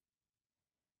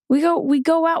 We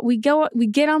go out, we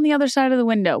get on the other side of the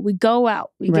window. We go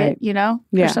out, we get,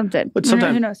 or something. But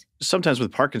Who knows? Sometimes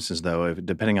with Parkinson's, though,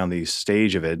 depending on the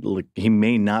stage of it, he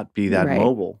may not be that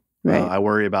mobile. Right. I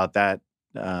worry about that.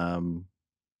 And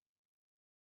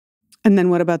then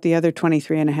what about the other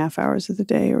 23 and a half hours of the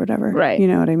day or whatever? Right. You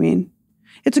know what I mean?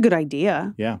 It's a good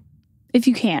idea. Yeah. If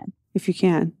you can.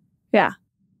 Yeah.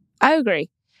 I agree.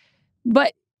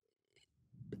 But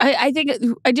I think,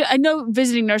 I know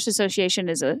Visiting Nurse Association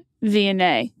is a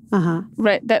VNA. Uh-huh.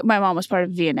 Right. That my mom was part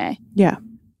of VNA. Yeah.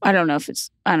 I don't know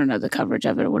the coverage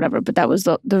of it or whatever, but that was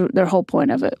their whole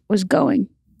point of it, was going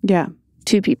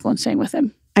to people and staying with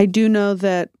them. I do know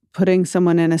that putting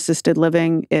someone in assisted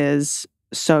living is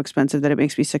so expensive that it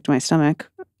makes me sick to my stomach.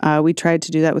 We tried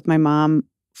to do that with my mom,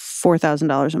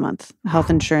 $4,000 a month. Health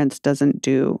insurance doesn't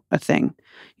do a thing.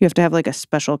 You have to have like a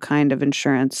special kind of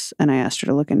insurance, and I asked her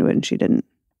to look into it and she didn't.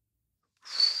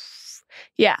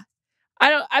 Yeah.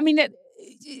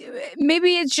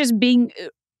 Maybe it's just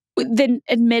then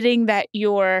admitting that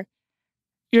you're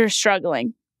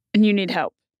struggling and you need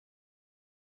help.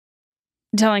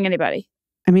 Telling anybody.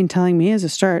 I mean, telling me is a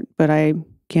start, but I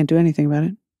can't do anything about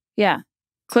it. Yeah.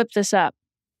 Clip this up.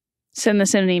 Send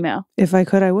this in an email. If I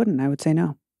could, I wouldn't. I would say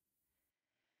no.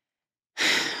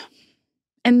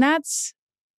 And that's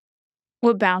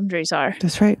what boundaries are.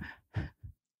 That's right.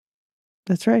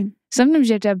 That's right. Sometimes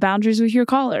you have to have boundaries with your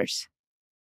callers.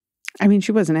 I mean,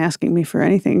 she wasn't asking me for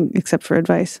anything except for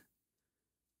advice.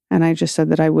 And I just said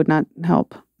that I would not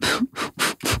help.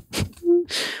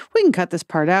 We can cut this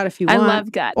part out if you want. I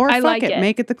love gut. Or I fuck like it.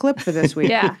 Make it the clip for this week.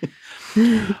 Yeah.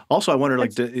 Also, I wonder,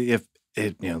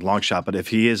 if long shot, but if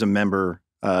he is a member,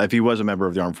 if he was a member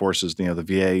of the armed forces, the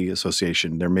VA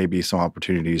association, there may be some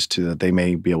opportunities that they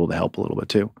may be able to help a little bit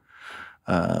too.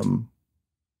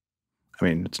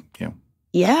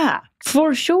 Yeah,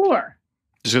 for sure.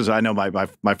 Just because I know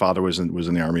my father was in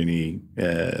the Army and he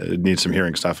needed some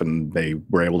hearing stuff, and they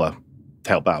were able to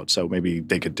help out. So maybe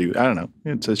they could do. I don't know.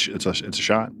 It's a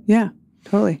shot. Yeah,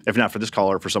 totally. If not for this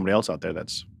caller, for somebody else out there,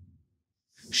 that's.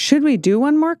 Should we do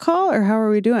one more call, or how are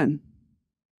we doing?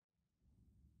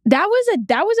 That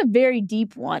was a very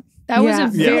deep one. That was a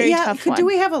very tough one. Do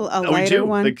we have a lighter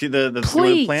one? The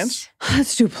Please. plants?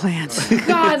 Let's do plants.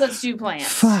 God, let's do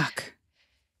plants. Fuck.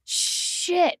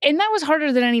 Shit. And that was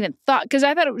harder than I even thought, because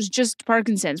I thought it was just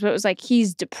Parkinson's, but it was like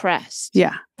he's depressed.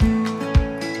 Yeah.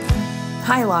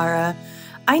 Hi, Lara.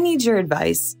 I need your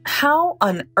advice. How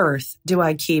on earth do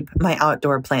I keep my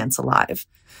outdoor plants alive?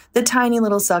 The tiny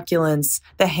little succulents,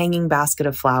 the hanging basket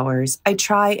of flowers. I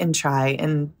try,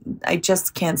 and I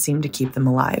just can't seem to keep them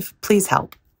alive. Please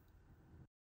help.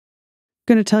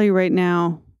 I'm going to tell you right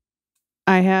now,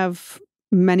 I have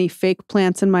many fake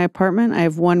plants in my apartment. I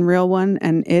have one real one,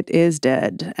 and it is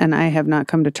dead. And I have not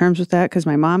come to terms with that because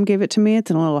my mom gave it to me. It's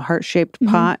in a little heart-shaped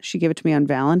pot. She gave it to me on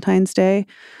Valentine's Day.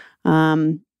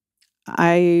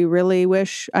 I really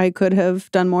wish I could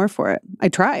have done more for it. I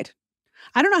tried.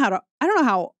 I don't know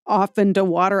how often to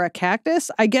water a cactus.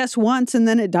 I guess once and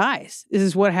then it dies. This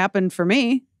is what happened for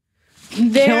me.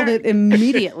 Killed it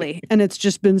immediately. And it's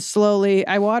just been slowly.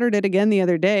 I watered it again the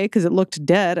other day because it looked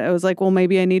dead. I was like, well,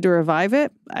 maybe I need to revive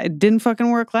it. It didn't fucking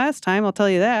work last time. I'll tell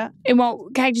you that. It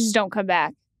won't. Cactuses don't come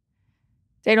back.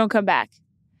 They don't come back.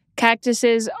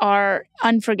 Cactuses are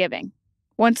unforgiving.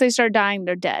 Once they start dying,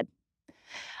 they're dead.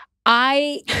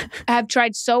 I have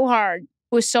tried so hard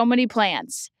with so many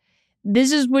plants.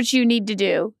 This is what you need to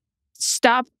do.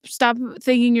 Stop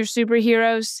thinking you're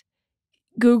superheroes.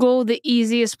 Google the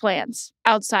easiest plants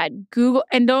outside. Google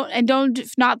and don't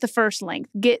not the first link.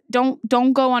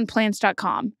 Don't go on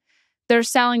plants.com. They're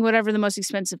selling whatever the most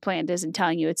expensive plant is and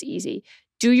telling you it's easy.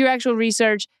 Do your actual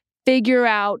research. Figure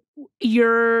out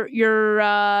your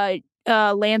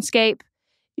landscape,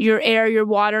 your air, your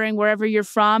watering, wherever you're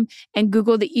from, and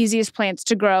Google the easiest plants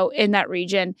to grow in that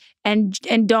region. And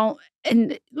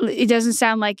it doesn't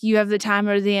sound like you have the time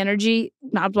or the energy.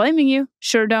 Not blaming you.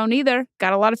 Sure don't either.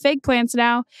 Got a lot of fake plants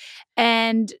now.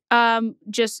 And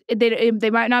they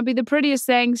might not be the prettiest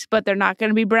things, but they're not going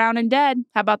to be brown and dead.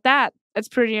 How about that? That's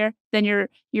prettier than your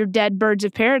dead birds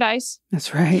of paradise.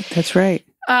 That's right. That's right.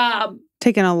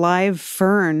 Taking a live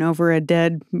fern over a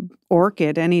dead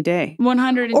orchid any day.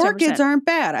 110%. Orchids aren't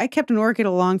bad. I kept an orchid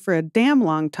along for a damn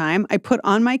long time. I put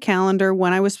on my calendar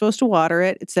when I was supposed to water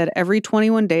it. It said every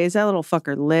 21 days that little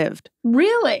fucker lived.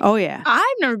 Really? Oh, yeah.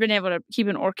 I've never been able to keep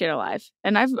an orchid alive.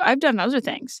 And I've done other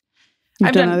things.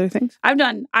 You've done other things? I've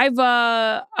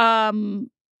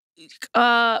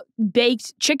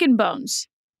baked chicken bones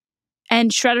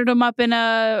and shredded them up in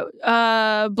a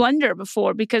blender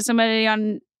before because somebody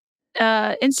on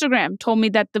Instagram told me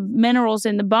that the minerals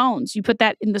in the bones, you put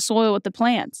that in the soil with the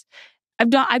plants. I've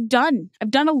done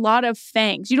a lot of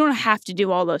things. You don't have to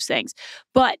do all those things,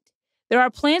 but there are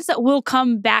plants that will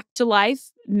come back to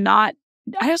life. I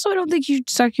don't think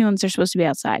succulents are supposed to be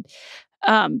outside,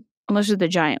 unless they're the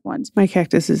giant ones. My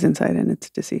cactus is inside and it's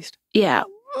deceased. Yeah,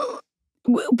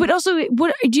 but also,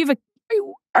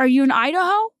 are you in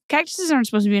Idaho? Cactuses aren't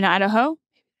supposed to be in Idaho.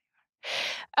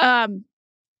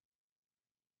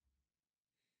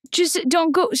 Just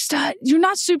don't go. Stop. You're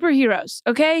not superheroes,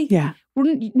 okay? Yeah.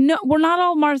 We're not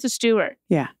all Martha Stewart.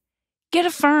 Yeah. Get a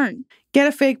fern. Get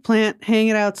a fake plant. Hang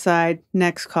it outside.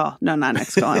 Next call. No, not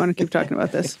next call. I want to keep talking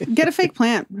about this. Get a fake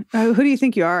plant. Who do you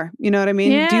think you are? You know what I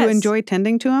mean? Yes. Do you enjoy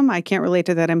tending to them? I can't relate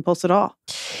to that impulse at all.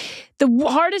 The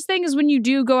hardest thing is when you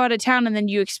do go out of town and then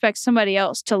you expect somebody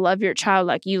else to love your child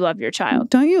like you love your child.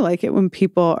 Don't you like it when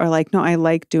people are like, no, I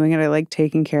like doing it. I like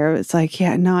taking care of it. It's like,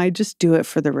 yeah, no, I just do it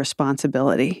for the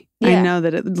responsibility. Yeah. I know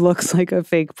that it looks like a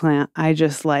fake plant. I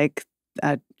just like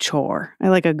a chore. I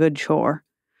like a good chore.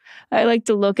 I like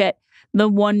to look at the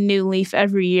one new leaf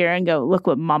every year and go, look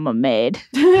what mama made.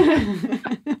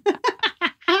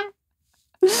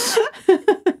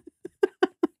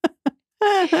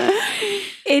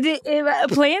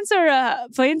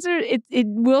 It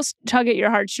will tug at your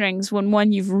heartstrings when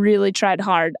one you've really tried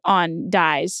hard on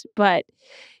dies, but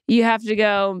you have to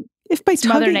go. If by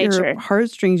tug at your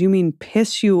heartstrings you mean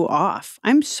piss you off,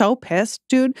 I'm so pissed,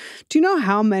 dude. Do you know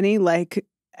how many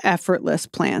effortless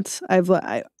plants I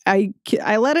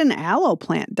let an aloe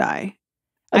plant die?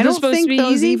 I don't think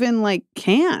those even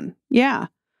can. Yeah.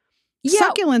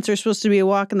 Succulents are supposed to be a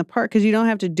walk in the park because you don't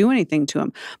have to do anything to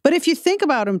them. But if you think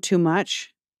about them too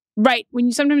much. Right.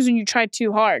 Sometimes when you try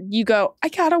too hard, you go, I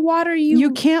gotta water you. You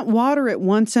can't water it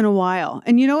once in a while.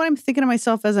 And you know what I'm thinking to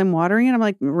myself as I'm watering it? I'm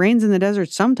like, it rains in the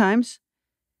desert sometimes.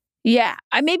 Yeah.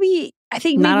 I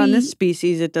think not on this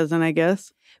species, it doesn't, I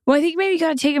guess. Well, I think maybe you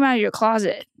gotta take them out of your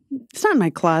closet. It's not in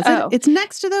my closet. Oh. It's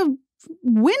next to the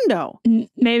window.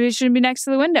 Maybe it shouldn't be next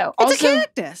to the window. It's a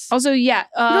cactus. Also, yeah.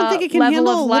 You don't think it can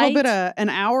handle a little bit of an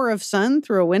hour of sun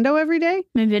through a window every day?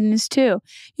 My goodness, too.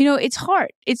 It's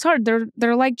hard. It's hard.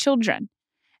 They're like children.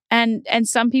 And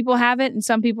some people have it and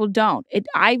some people don't.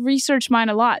 I research mine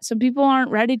a lot. Some people aren't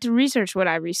ready to research what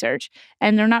I research.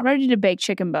 And they're not ready to bake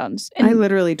chicken bones. And I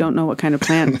literally don't know what kind of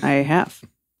plant I have.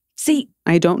 See.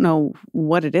 I don't know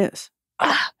what it is.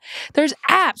 There's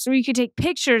apps where you can take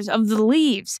pictures of the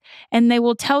leaves and they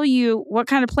will tell you what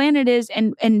kind of plant it is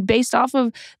and based off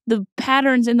of the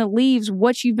patterns in the leaves,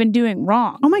 what you've been doing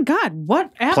wrong. Oh my God.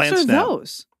 What apps are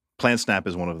those? Plant Snap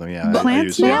is one of them. Yeah.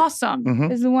 Plant Snap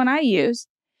is the one I use.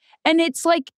 And it's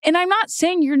like, and I'm not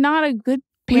saying you're not a good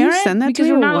parent? Will you send that because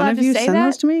to me? we're Will not one allowed of to you say send that.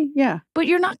 those to me? Yeah. But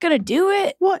you're not going to do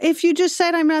it. Well, if you just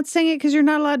said I'm not saying it because you're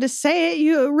not allowed to say it,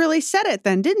 you really said it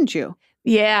then, didn't you?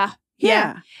 Yeah.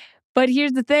 But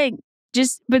here's the thing.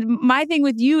 But my thing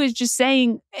with you is just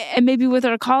saying, and maybe with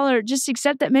our caller, just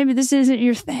accept that maybe this isn't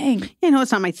your thing. You know,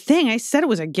 it's not my thing. I said it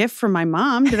was a gift from my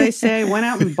mom. Did I say I went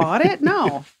out and bought it?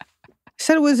 No. I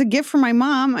said it was a gift from my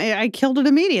mom. I killed it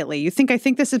immediately. You think I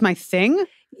think this is my thing?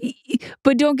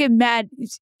 But don't get mad.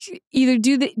 Either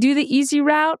do the easy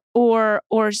route or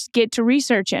get to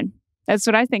researching. That's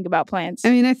what I think about plants. I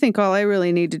mean, I think all I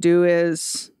really need to do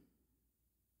is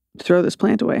throw this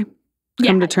plant away.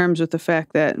 Come to terms with the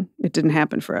fact that it didn't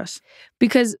happen for us.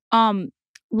 Because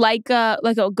like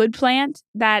a good plant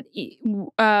that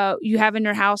you have in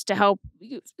your house to help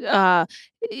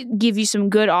give you some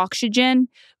good oxygen,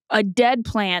 a dead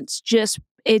plant's just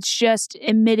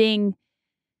emitting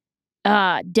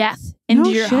death into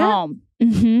your home.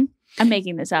 Mm-hmm. I'm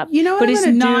making this up. You know what but I'm it's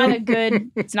gonna not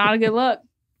do? it's not a good look.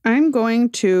 I'm going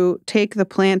to take the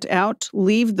plant out,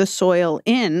 leave the soil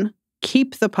in,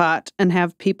 keep the pot, and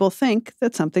have people think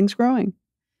that something's growing.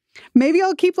 Maybe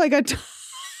I'll keep like a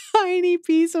tiny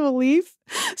piece of a leaf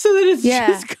so that it's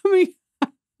just coming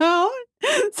out.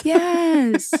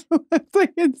 Yes. It's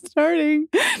like it's starting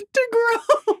to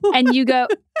grow. And you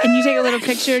take a little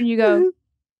picture and you go,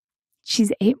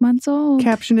 she's 8 months old.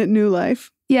 Caption it new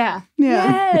life. Yeah.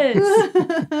 Yes.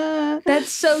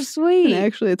 That's so sweet. And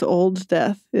actually, it's old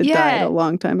death. It died a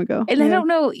long time ago. And I don't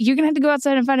know, you're going to have to go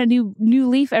outside and find a new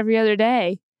leaf every other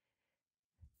day.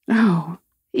 Oh.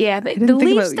 Yeah, I didn't the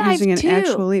think leaves about dive using an too.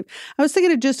 actual leaf. I was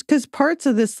thinking of just because parts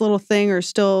of this little thing are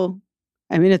still,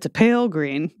 I mean, it's a pale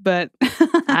green, but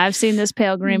I've seen this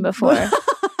pale green before.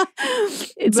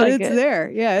 It's there.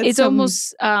 Yeah. It's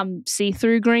almost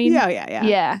see-through green.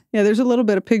 Yeah. There's a little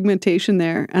bit of pigmentation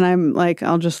there. And I'm like,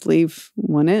 I'll just leave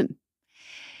one in.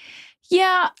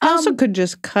 Yeah. I also could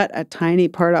just cut a tiny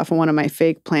part off of one of my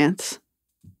fake plants.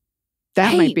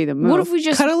 That might be the move. What if we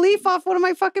just cut a leaf off one of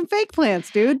my fucking fake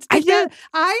plants, dude?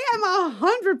 I am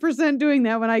 100% doing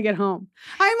that when I get home.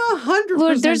 I'm 100%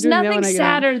 Lord, there's doing that nothing when I get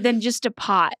sadder home. than just a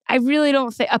pot. I really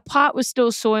don't think a pot with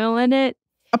still soil in it.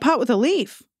 A pot with a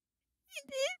leaf.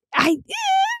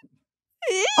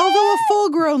 Although a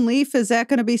full-grown leaf, is that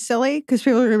going to be silly? Because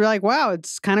people are going to be like, wow,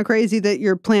 it's kind of crazy that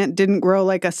your plant didn't grow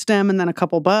like a stem and then a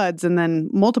couple buds and then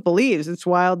multiple leaves. It's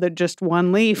wild that just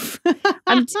one leaf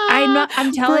I'm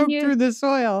telling broke you through the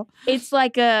soil. It's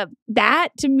like that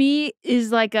to me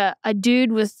is like a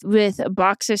dude with a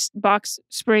box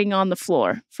spring on the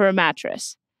floor for a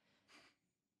mattress.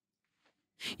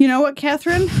 You know what,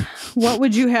 Catherine? What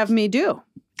would you have me do?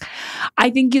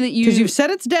 I think that because you've said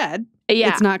it's dead. Yeah.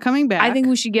 It's not coming back. I think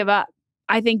we should give up.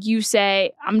 I think you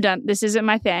say, I'm done. This isn't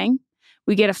my thing.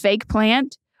 We get a fake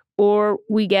plant or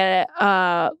we get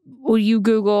will you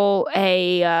Google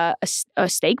a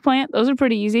steak plant? Those are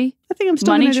pretty easy. I think I'm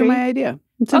still going to do my idea.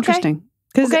 It's interesting.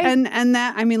 Because and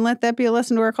that, I mean, let that be a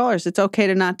lesson to our callers. It's okay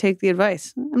to not take the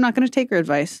advice. I'm not going to take your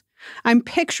advice. I'm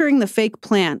picturing the fake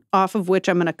plant off of which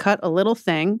I'm going to cut a little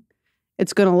thing.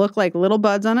 It's going to look like little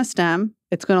buds on a stem.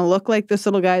 It's going to look like this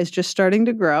little guy is just starting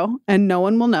to grow, and no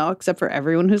one will know except for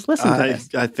everyone who's listening to this.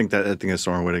 I think that's the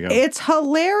smart way to go. It's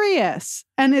hilarious,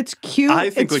 and it's cute. I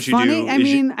think it's what funny. you do I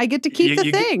mean, I get to keep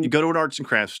the thing. You go to an arts and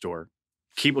crafts store.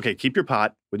 Keep your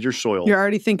pot with your soil. You're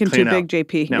already thinking too big,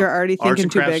 JP. No, You're already thinking arts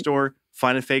and too crafts big. Store.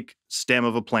 Find a fake stem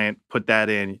of a plant, put that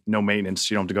in, no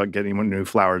maintenance. You don't have to go get any new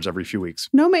flowers every few weeks.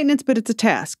 No maintenance, but it's a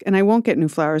task. And I won't get new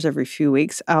flowers every few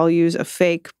weeks. I'll use a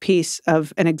fake piece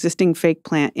of an existing fake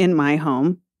plant in my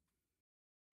home.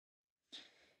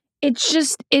 It's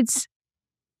just, it's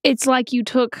like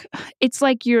it's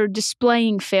like you're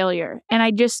displaying failure. And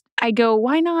I go,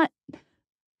 why not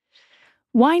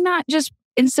just,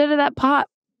 instead of that pot,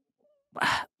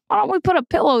 why don't we put a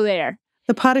pillow there?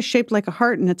 The pot is shaped like a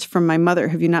heart, and it's from my mother.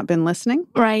 Have you not been listening?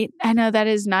 Right. I know, that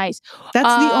is nice. That's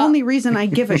the only reason I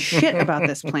give a shit about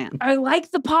this plant. I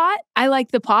like the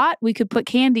pot. We could put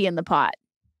candy in the pot.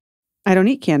 I don't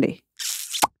eat candy.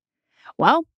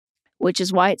 Well, which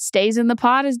is why it stays in the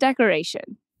pot as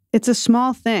decoration. It's a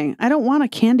small thing. I don't want a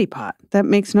candy pot. That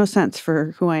makes no sense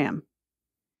for who I am.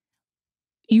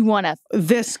 You want to...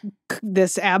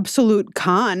 This absolute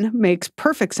con makes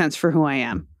perfect sense for who I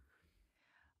am.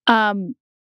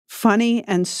 Funny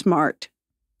and smart.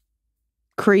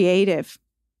 Creative.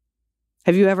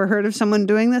 Have you ever heard of someone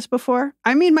doing this before?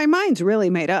 I mean, my mind's really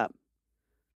made up.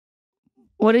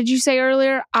 What did you say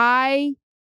earlier? I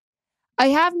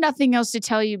have nothing else to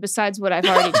tell you besides what I've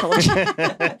already told you.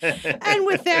 And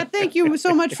with that, thank you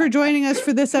so much for joining us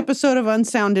for this episode of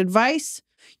Unsound Advice.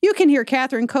 You can hear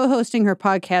Katherine co-hosting her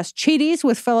podcast, Cheaties,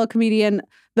 with fellow comedian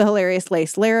the hilarious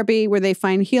Lara Beitz, where they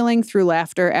find healing through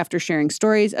laughter after sharing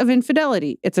stories of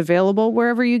infidelity. It's available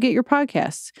wherever you get your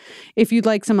podcasts. If you'd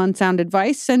like some unsound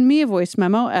advice, send me a voice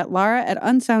memo at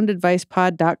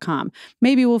lara@unsoundadvicepod.com.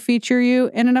 Maybe we'll feature you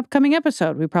in an upcoming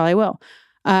episode. We probably will.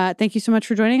 Thank you so much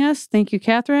for joining us. Thank you,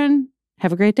 Katherine.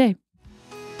 Have a great day.